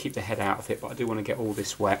try to keep the head out of it, but I do want to get all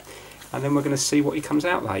this wet, and then we're going to see what he comes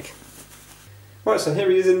out like. Right, so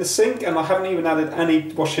here he is in the sink, and I haven't even added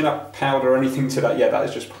any washing up powder or anything to that yet. That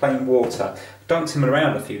is just plain water. Dunked him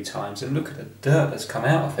around a few times, and look at the dirt that's come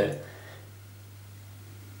out of it.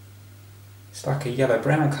 It's like a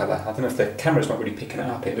yellow-brown colour. I don't know if the camera's not really picking it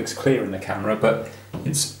up. It looks clear in the camera, but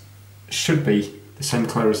it should be the same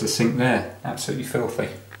colour as the sink there. Absolutely filthy.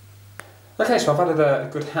 Okay, so I've added a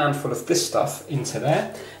good handful of this stuff into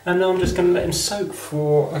there, and now I'm just going to let him soak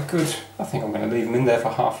for a good, I think I'm going to leave him in there for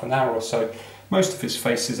half an hour or so. Most of his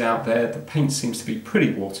face is out there. The paint seems to be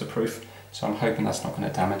pretty waterproof, so I'm hoping that's not going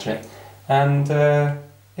to damage it. And yeah,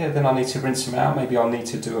 then I need to rinse him out. Maybe I'll need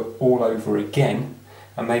to do it all over again.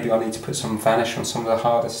 And maybe I need to put some vanish on some of the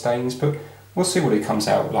harder stains, but we'll see what he comes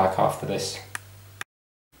out like after this.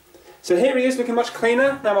 So here he is, looking much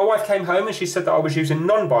cleaner. Now my wife came home and she said that I was using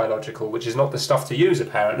non-biological, which is not the stuff to use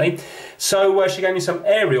apparently. So she gave me some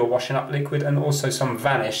Ariel washing up liquid and also some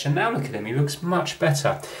vanish, and now look at him, he looks much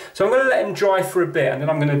better. So I'm going to let him dry for a bit, and then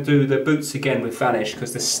I'm going to do the boots again with vanish,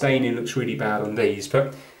 because the staining looks really bad on these.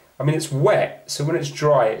 But I mean, it's wet, so when it's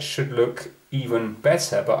dry it should look even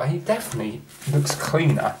better, but he definitely looks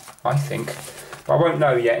cleaner, I think. But I won't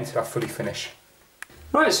know yet until I fully finish.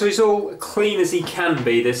 Right, so he's all clean as he can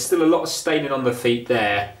be. There's still a lot of staining on the feet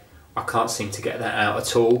there. I can't seem to get that out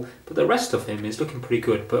at all, but the rest of him is looking pretty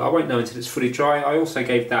good, but I won't know until it's fully dry. I also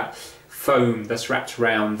gave that foam that's wrapped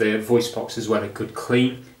around the voice box as well a good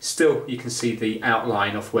clean. Still, you can see the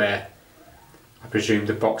outline of where I presume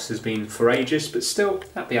the box has been for ages, but still,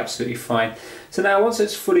 that'd be absolutely fine. So now once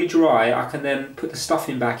it's fully dry, I can then put the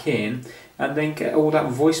stuffing back in and then get all that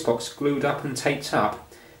voice box glued up and taped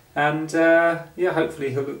up. And yeah,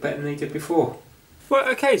 hopefully he'll look better than he did before. Well,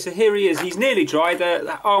 okay, so here he is. He's nearly dry.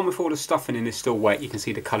 That arm with all the stuffing in is still wet. You can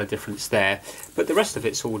see the colour difference there. But the rest of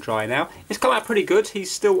it's all dry now. It's come out pretty good. He's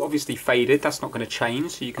still obviously faded. That's not going to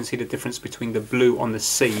change. So you can see the difference between the blue on the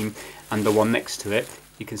seam and the one next to it.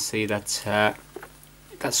 You can see that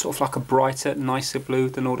that's sort of like a brighter, nicer blue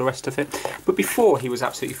than all the rest of it. But before he was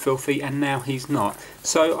absolutely filthy, and now he's not.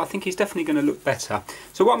 So I think he's definitely going to look better.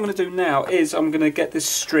 So what I'm going to do now is I'm going to get this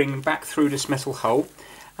string back through this metal hole.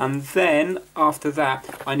 And then after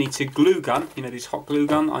that I need to glue gun, you know, this hot glue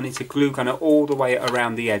gun, I need to glue gun it all the way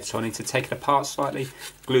around the edge. So I need to take it apart slightly,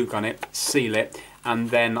 glue gun it, seal it, and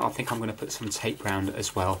then I think I'm going to put some tape around it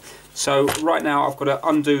as well. So right now I've got to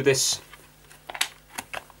undo this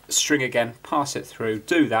string again, pass it through,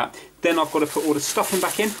 do that. Then I've got to put all the stuffing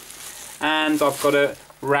back in, and I've got to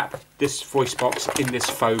wrap this voice box in this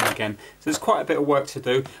foam again. So there's quite a bit of work to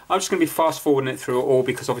do. I'm just going to be fast forwarding it through it all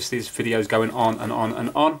because obviously this video is going on and on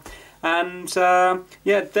and on. And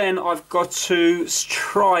yeah, then I've got to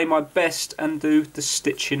try my best and do the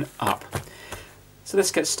stitching up. So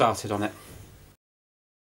let's get started on it.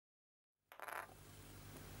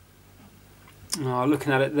 Oh,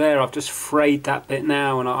 looking at it there, I've just frayed that bit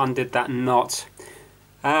now and I undid that knot.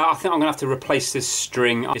 I think I'm going to have to replace this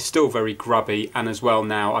string. It's still very grubby, and as well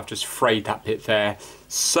now I've just frayed that bit there.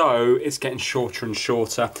 So it's getting shorter and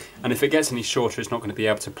shorter, and if it gets any shorter it's not going to be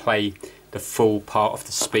able to play the full part of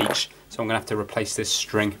the speech. So I'm going to have to replace this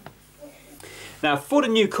string. Now for the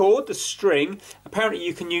new cord, the string, apparently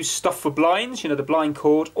you can use stuff for blinds, you know, the blind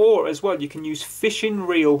cord, or as well you can use fishing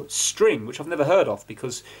reel string, which I've never heard of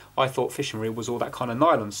because I thought fishing reel was all that kind of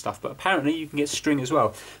nylon stuff, but apparently you can get string as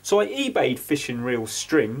well. So I eBayed fishing reel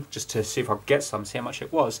string just to see if I could get some, see how much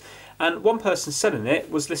it was, and one person selling it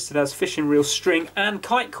was listed as fishing reel string and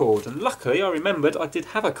kite cord, and luckily I remembered I did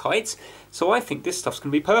have a kite, so I think this stuff's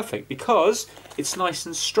going to be perfect because it's nice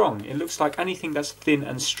and strong. It looks like anything that's thin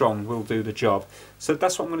and strong will do the job. So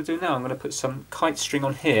that's what I'm going to do now. I'm going to put some kite string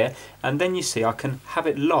on here, and then you see I can have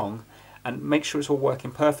it long and make sure it's all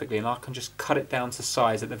working perfectly, and I can just cut it down to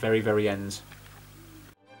size at the very ends.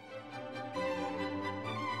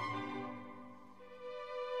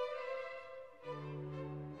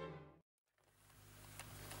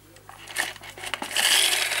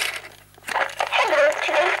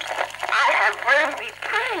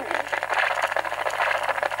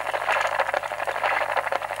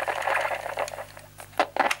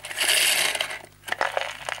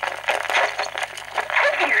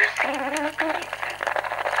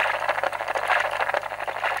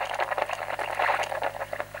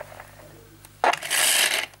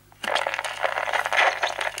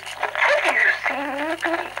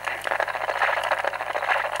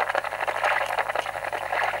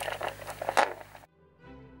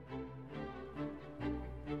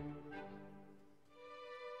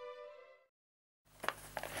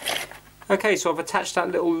 Okay, so I've attached that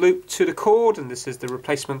little loop to the cord, and this is the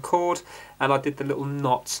replacement cord, and I did the little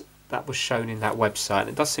knot that was shown in that website.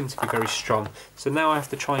 It does seem to be very strong, so now I have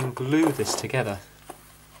to try and glue this together.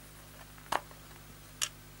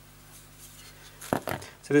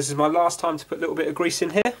 So this is my last time to put a little bit of grease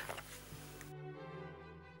in here.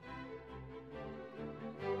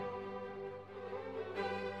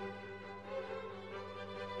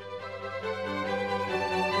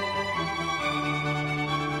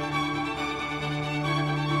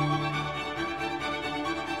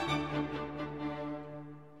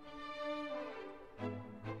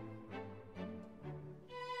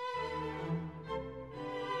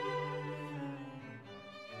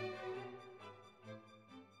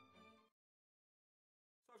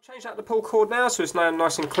 I've changed out the pull cord now, so it's now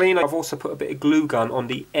nice and clean. I've also put a bit of glue gun on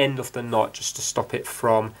the end of the knot just to stop it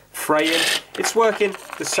from fraying. It's working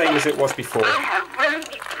the same as it was before.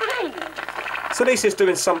 So at least it's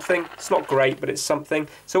doing something. It's not great, but it's something.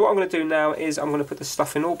 So what I'm going to do now is I'm going to put the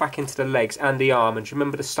stuffing all back into the legs and the arm. And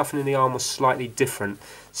remember, the stuffing in the arm was slightly different.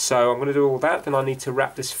 So I'm going to do all that. Then I need to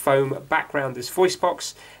wrap this foam back around this voice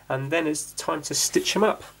box, and then it's time to stitch them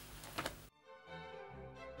up.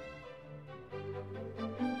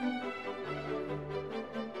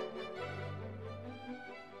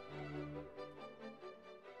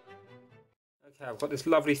 Okay, I've got this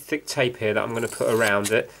lovely thick tape here that I'm going to put around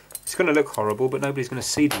it. It's going to look horrible, but nobody's going to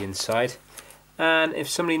see the inside. and if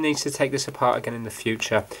somebody needs to take this apart again in the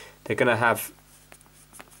future, they're going to have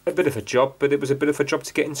a bit of a job, but it was a bit of a job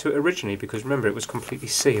to get into it originally, because remember, it was completely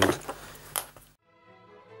sealed.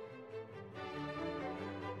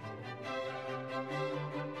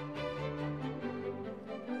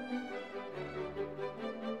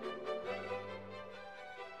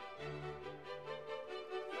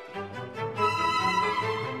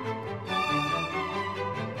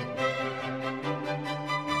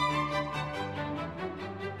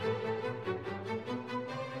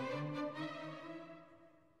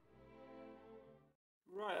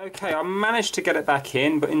 Okay, I managed to get it back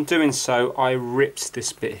in, but in doing so I ripped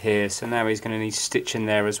this bit here, so now he's going to need stitching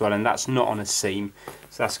there as well, and that's not on a seam,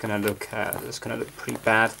 so that's going to look pretty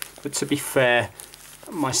bad. But to be fair,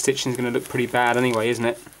 my stitching is going to look pretty bad anyway, isn't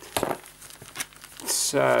it?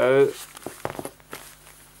 So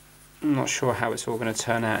I'm not sure how it's all going to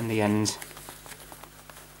turn out in the end.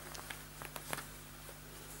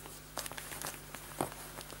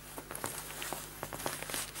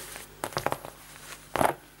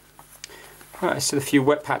 Right, still a few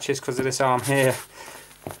wet patches because of this arm here.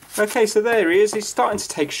 Okay, so there he is. He's starting to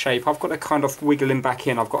take shape. I've got to kind of wiggle him back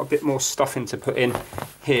in. I've got a bit more stuffing to put in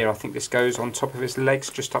here. I think this goes on top of his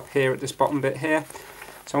legs, just up here at this bottom bit here.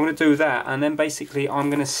 So I'm going to do that, and then basically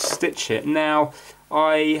I'm going to stitch it. Now,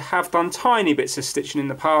 I have done tiny bits of stitching in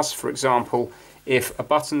the past. For example, if a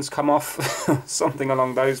button's come off, something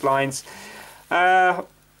along those lines.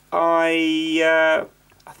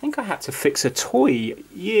 I think I had to fix a toy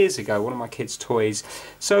years ago, one of my kids' toys.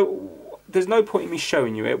 So there's no point in me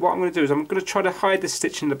showing you it. What I'm going to do is I'm going to try to hide the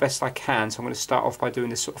stitching the best I can. So I'm going to start off by doing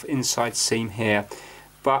this sort of inside seam here.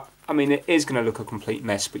 But I mean, it is going to look a complete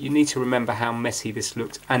mess, but you need to remember how messy this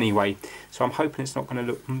looked anyway. So I'm hoping it's not going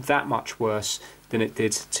to look that much worse than it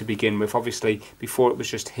did to begin with. Obviously, before it was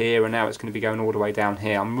just here, and now it's going to be going all the way down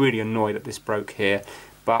here. I'm really annoyed that this broke here,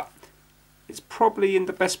 but it's probably in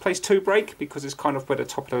the best place to break because it's kind of where the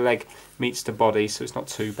top of the leg meets the body, so it's not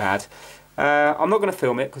too bad. I'm not going to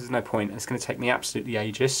film it because there's no point. It's going to take me absolutely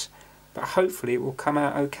ages, but hopefully it will come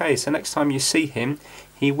out okay. So next time you see him,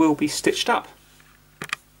 he will be stitched up.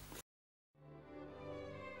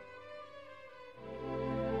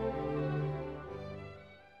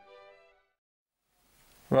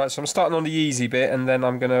 Right, so I'm starting on the easy bit, and then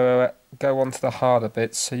I'm going to go on to the harder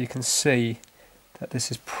bits, so you can see that this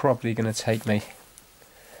is probably going to take me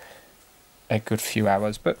a good few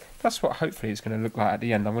hours, but that's what hopefully it's going to look like at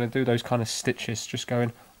the end. I'm going to do those kind of stitches just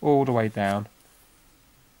going all the way down,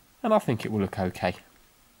 and I think it will look okay.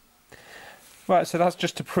 Right, so that's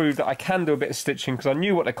just to prove that I can do a bit of stitching, because I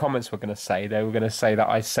knew what the comments were going to say. They were going to say that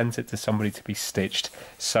I sent it to somebody to be stitched.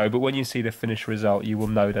 So, but when you see the finished result, you will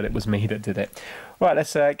know that it was me that did it. Right,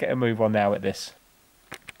 let's get a move on now at this.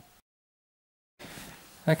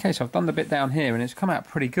 Okay, so I've done the bit down here and it's come out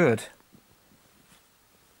pretty good.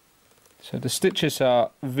 So the stitches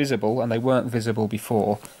are visible, and they weren't visible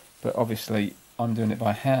before, but obviously I'm doing it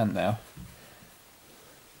by hand now.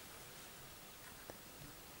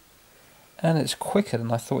 And it's quicker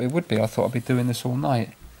than I thought it would be. I thought I'd be doing this all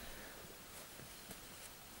night.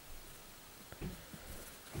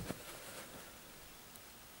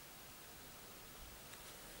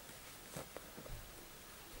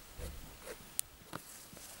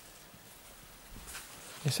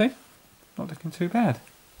 You see? Not looking too bad.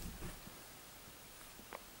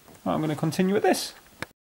 Right, I'm going to continue with this.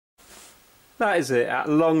 That is it. At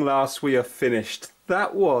long last we are finished.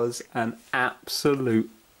 That was an absolute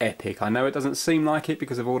epic. I know it doesn't seem like it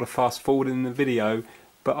because of all the fast forwarding in the video,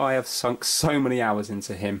 but I have sunk so many hours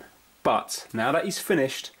into him. But now that he's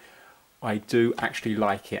finished, I do actually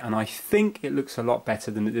like it, and I think it looks a lot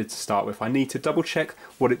better than it did to start with. I need to double check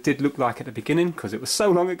what it did look like at the beginning because it was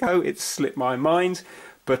so long ago it slipped my mind.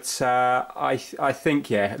 But I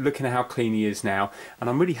think, yeah, looking at how clean he is now, and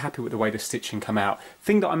I'm really happy with the way the stitching come out.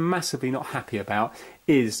 Thing that I'm massively not happy about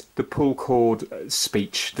is the pull cord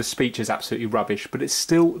speech. The speech is absolutely rubbish, but it's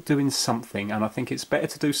still doing something, and I think it's better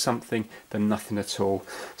to do something than nothing at all.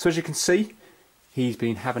 So as you can see, he's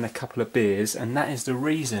been having a couple of beers, and that is the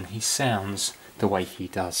reason he sounds the way he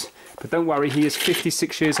does. But don't worry, he is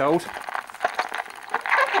 56 years old,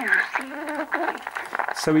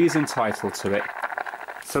 so he is entitled to it.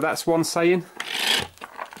 So that's one saying.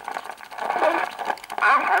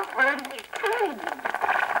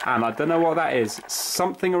 And I don't know what that is.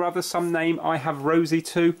 Something or other, some name I have Rosie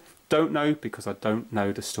to. Don't know because I don't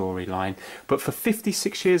know the storyline. But for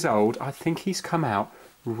 56 years old, I think he's come out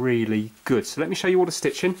really good. So let me show you all the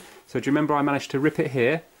stitching. So do you remember I managed to rip it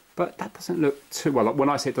here? But that doesn't look too, well, when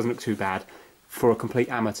I say it doesn't look too bad, for a complete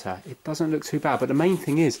amateur, it doesn't look too bad. But the main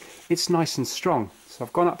thing is, it's nice and strong. So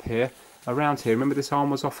I've gone up here, around here. Remember this arm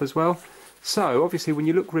was off as well? So obviously when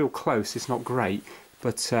you look real close it's not great,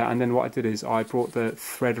 but and then what I did is I brought the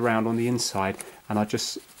thread around on the inside and I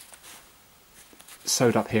just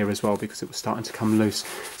sewed up here as well because it was starting to come loose.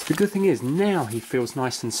 So the good thing is now he feels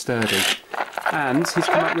nice and sturdy and he's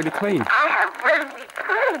come out really clean.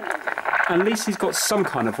 At least he's got some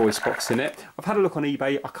kind of voice box in it. I've had a look on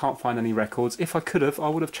eBay, I can't find any records. If I could have, I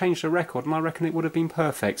would have changed the record and I reckon it would have been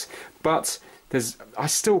perfect. But I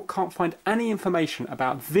still can't find any information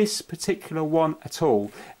about this particular one at all.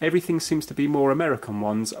 Everything seems to be more American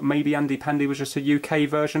ones. Maybe Andy Pandy was just a UK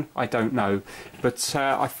version, I don't know. But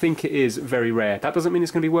I think it is very rare. That doesn't mean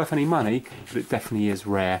it's going to be worth any money, but it definitely is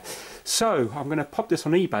rare. So I'm going to pop this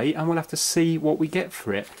on eBay and we'll have to see what we get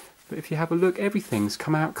for it. But if you have a look, everything's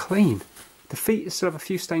come out clean. The feet still have a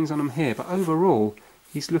few stains on them here, but overall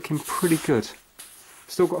he's looking pretty good.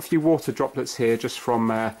 Still got a few water droplets here just from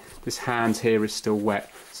this hand here is still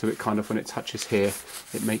wet, so it kind of, when it touches here,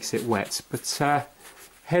 it makes it wet. But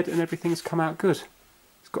head and everything's come out good.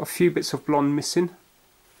 It's got a few bits of blonde missing.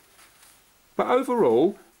 But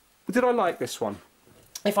overall, did I like this one?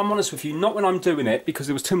 If I'm honest with you, not when I'm doing it, because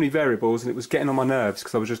there was too many variables and it was getting on my nerves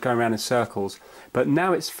because I was just going around in circles. But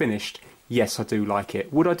now it's finished, yes, I do like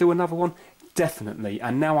it. Would I do another one? Definitely.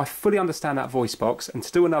 And now I fully understand that voice box, and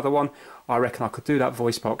to do another one, I reckon I could do that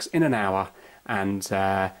voice box in an hour, and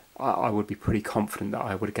I would be pretty confident that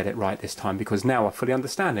I would get it right this time, because now I fully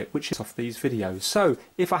understand it, which is off these videos. So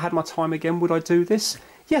if I had my time again, would I do this?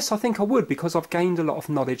 Yes, I think I would, because I've gained a lot of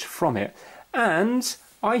knowledge from it. And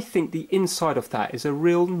I think the inside of that is a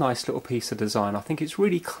real nice little piece of design. I think it's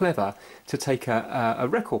really clever to take a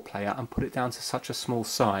record player and put it down to such a small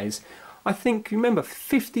size. I think, remember,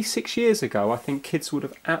 56 years ago, I think kids would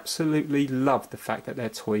have absolutely loved the fact that their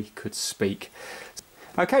toy could speak.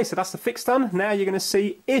 Okay, so that's the fix done. Now you're going to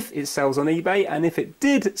see if it sells on eBay, and if it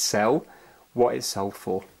did sell, what it sold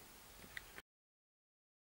for.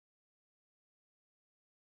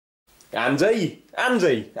 Andy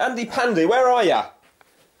Pandy, where are you?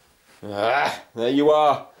 Ah, there you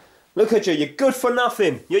are. Look at you, you're good for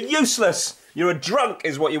nothing. You're useless. You're a drunk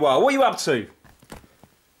is what you are. What are you up to?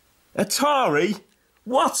 Atari?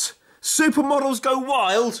 What? Supermodels go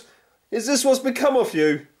wild? Is this what's become of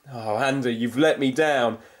you? Oh, Andy, you've let me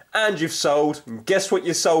down. And you've sold. And guess what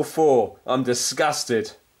you sold for? I'm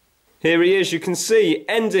disgusted. Here he is, you can see.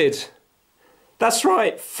 Ended. That's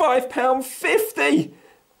right, £5.50.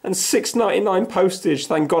 And £6.99 postage.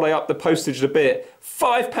 Thank God I upped the postage a bit.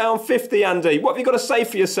 £5.50, Andy. What have you got to say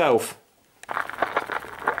for yourself?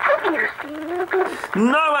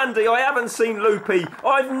 No, Andy, I haven't seen Loopy.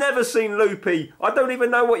 I've never seen Loopy. I don't even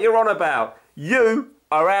know what you're on about. You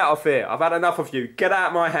are out of here. I've had enough of you. Get out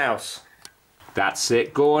of my house. That's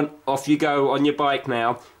it. Go on. Off you go on your bike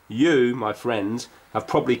now. You, my friend, have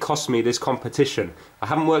probably cost me this competition. I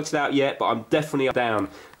haven't worked it out yet, but I'm definitely down.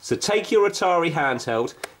 So take your Atari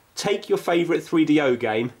handheld, take your favourite 3DO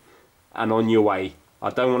game, and on your way. I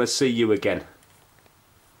don't want to see you again.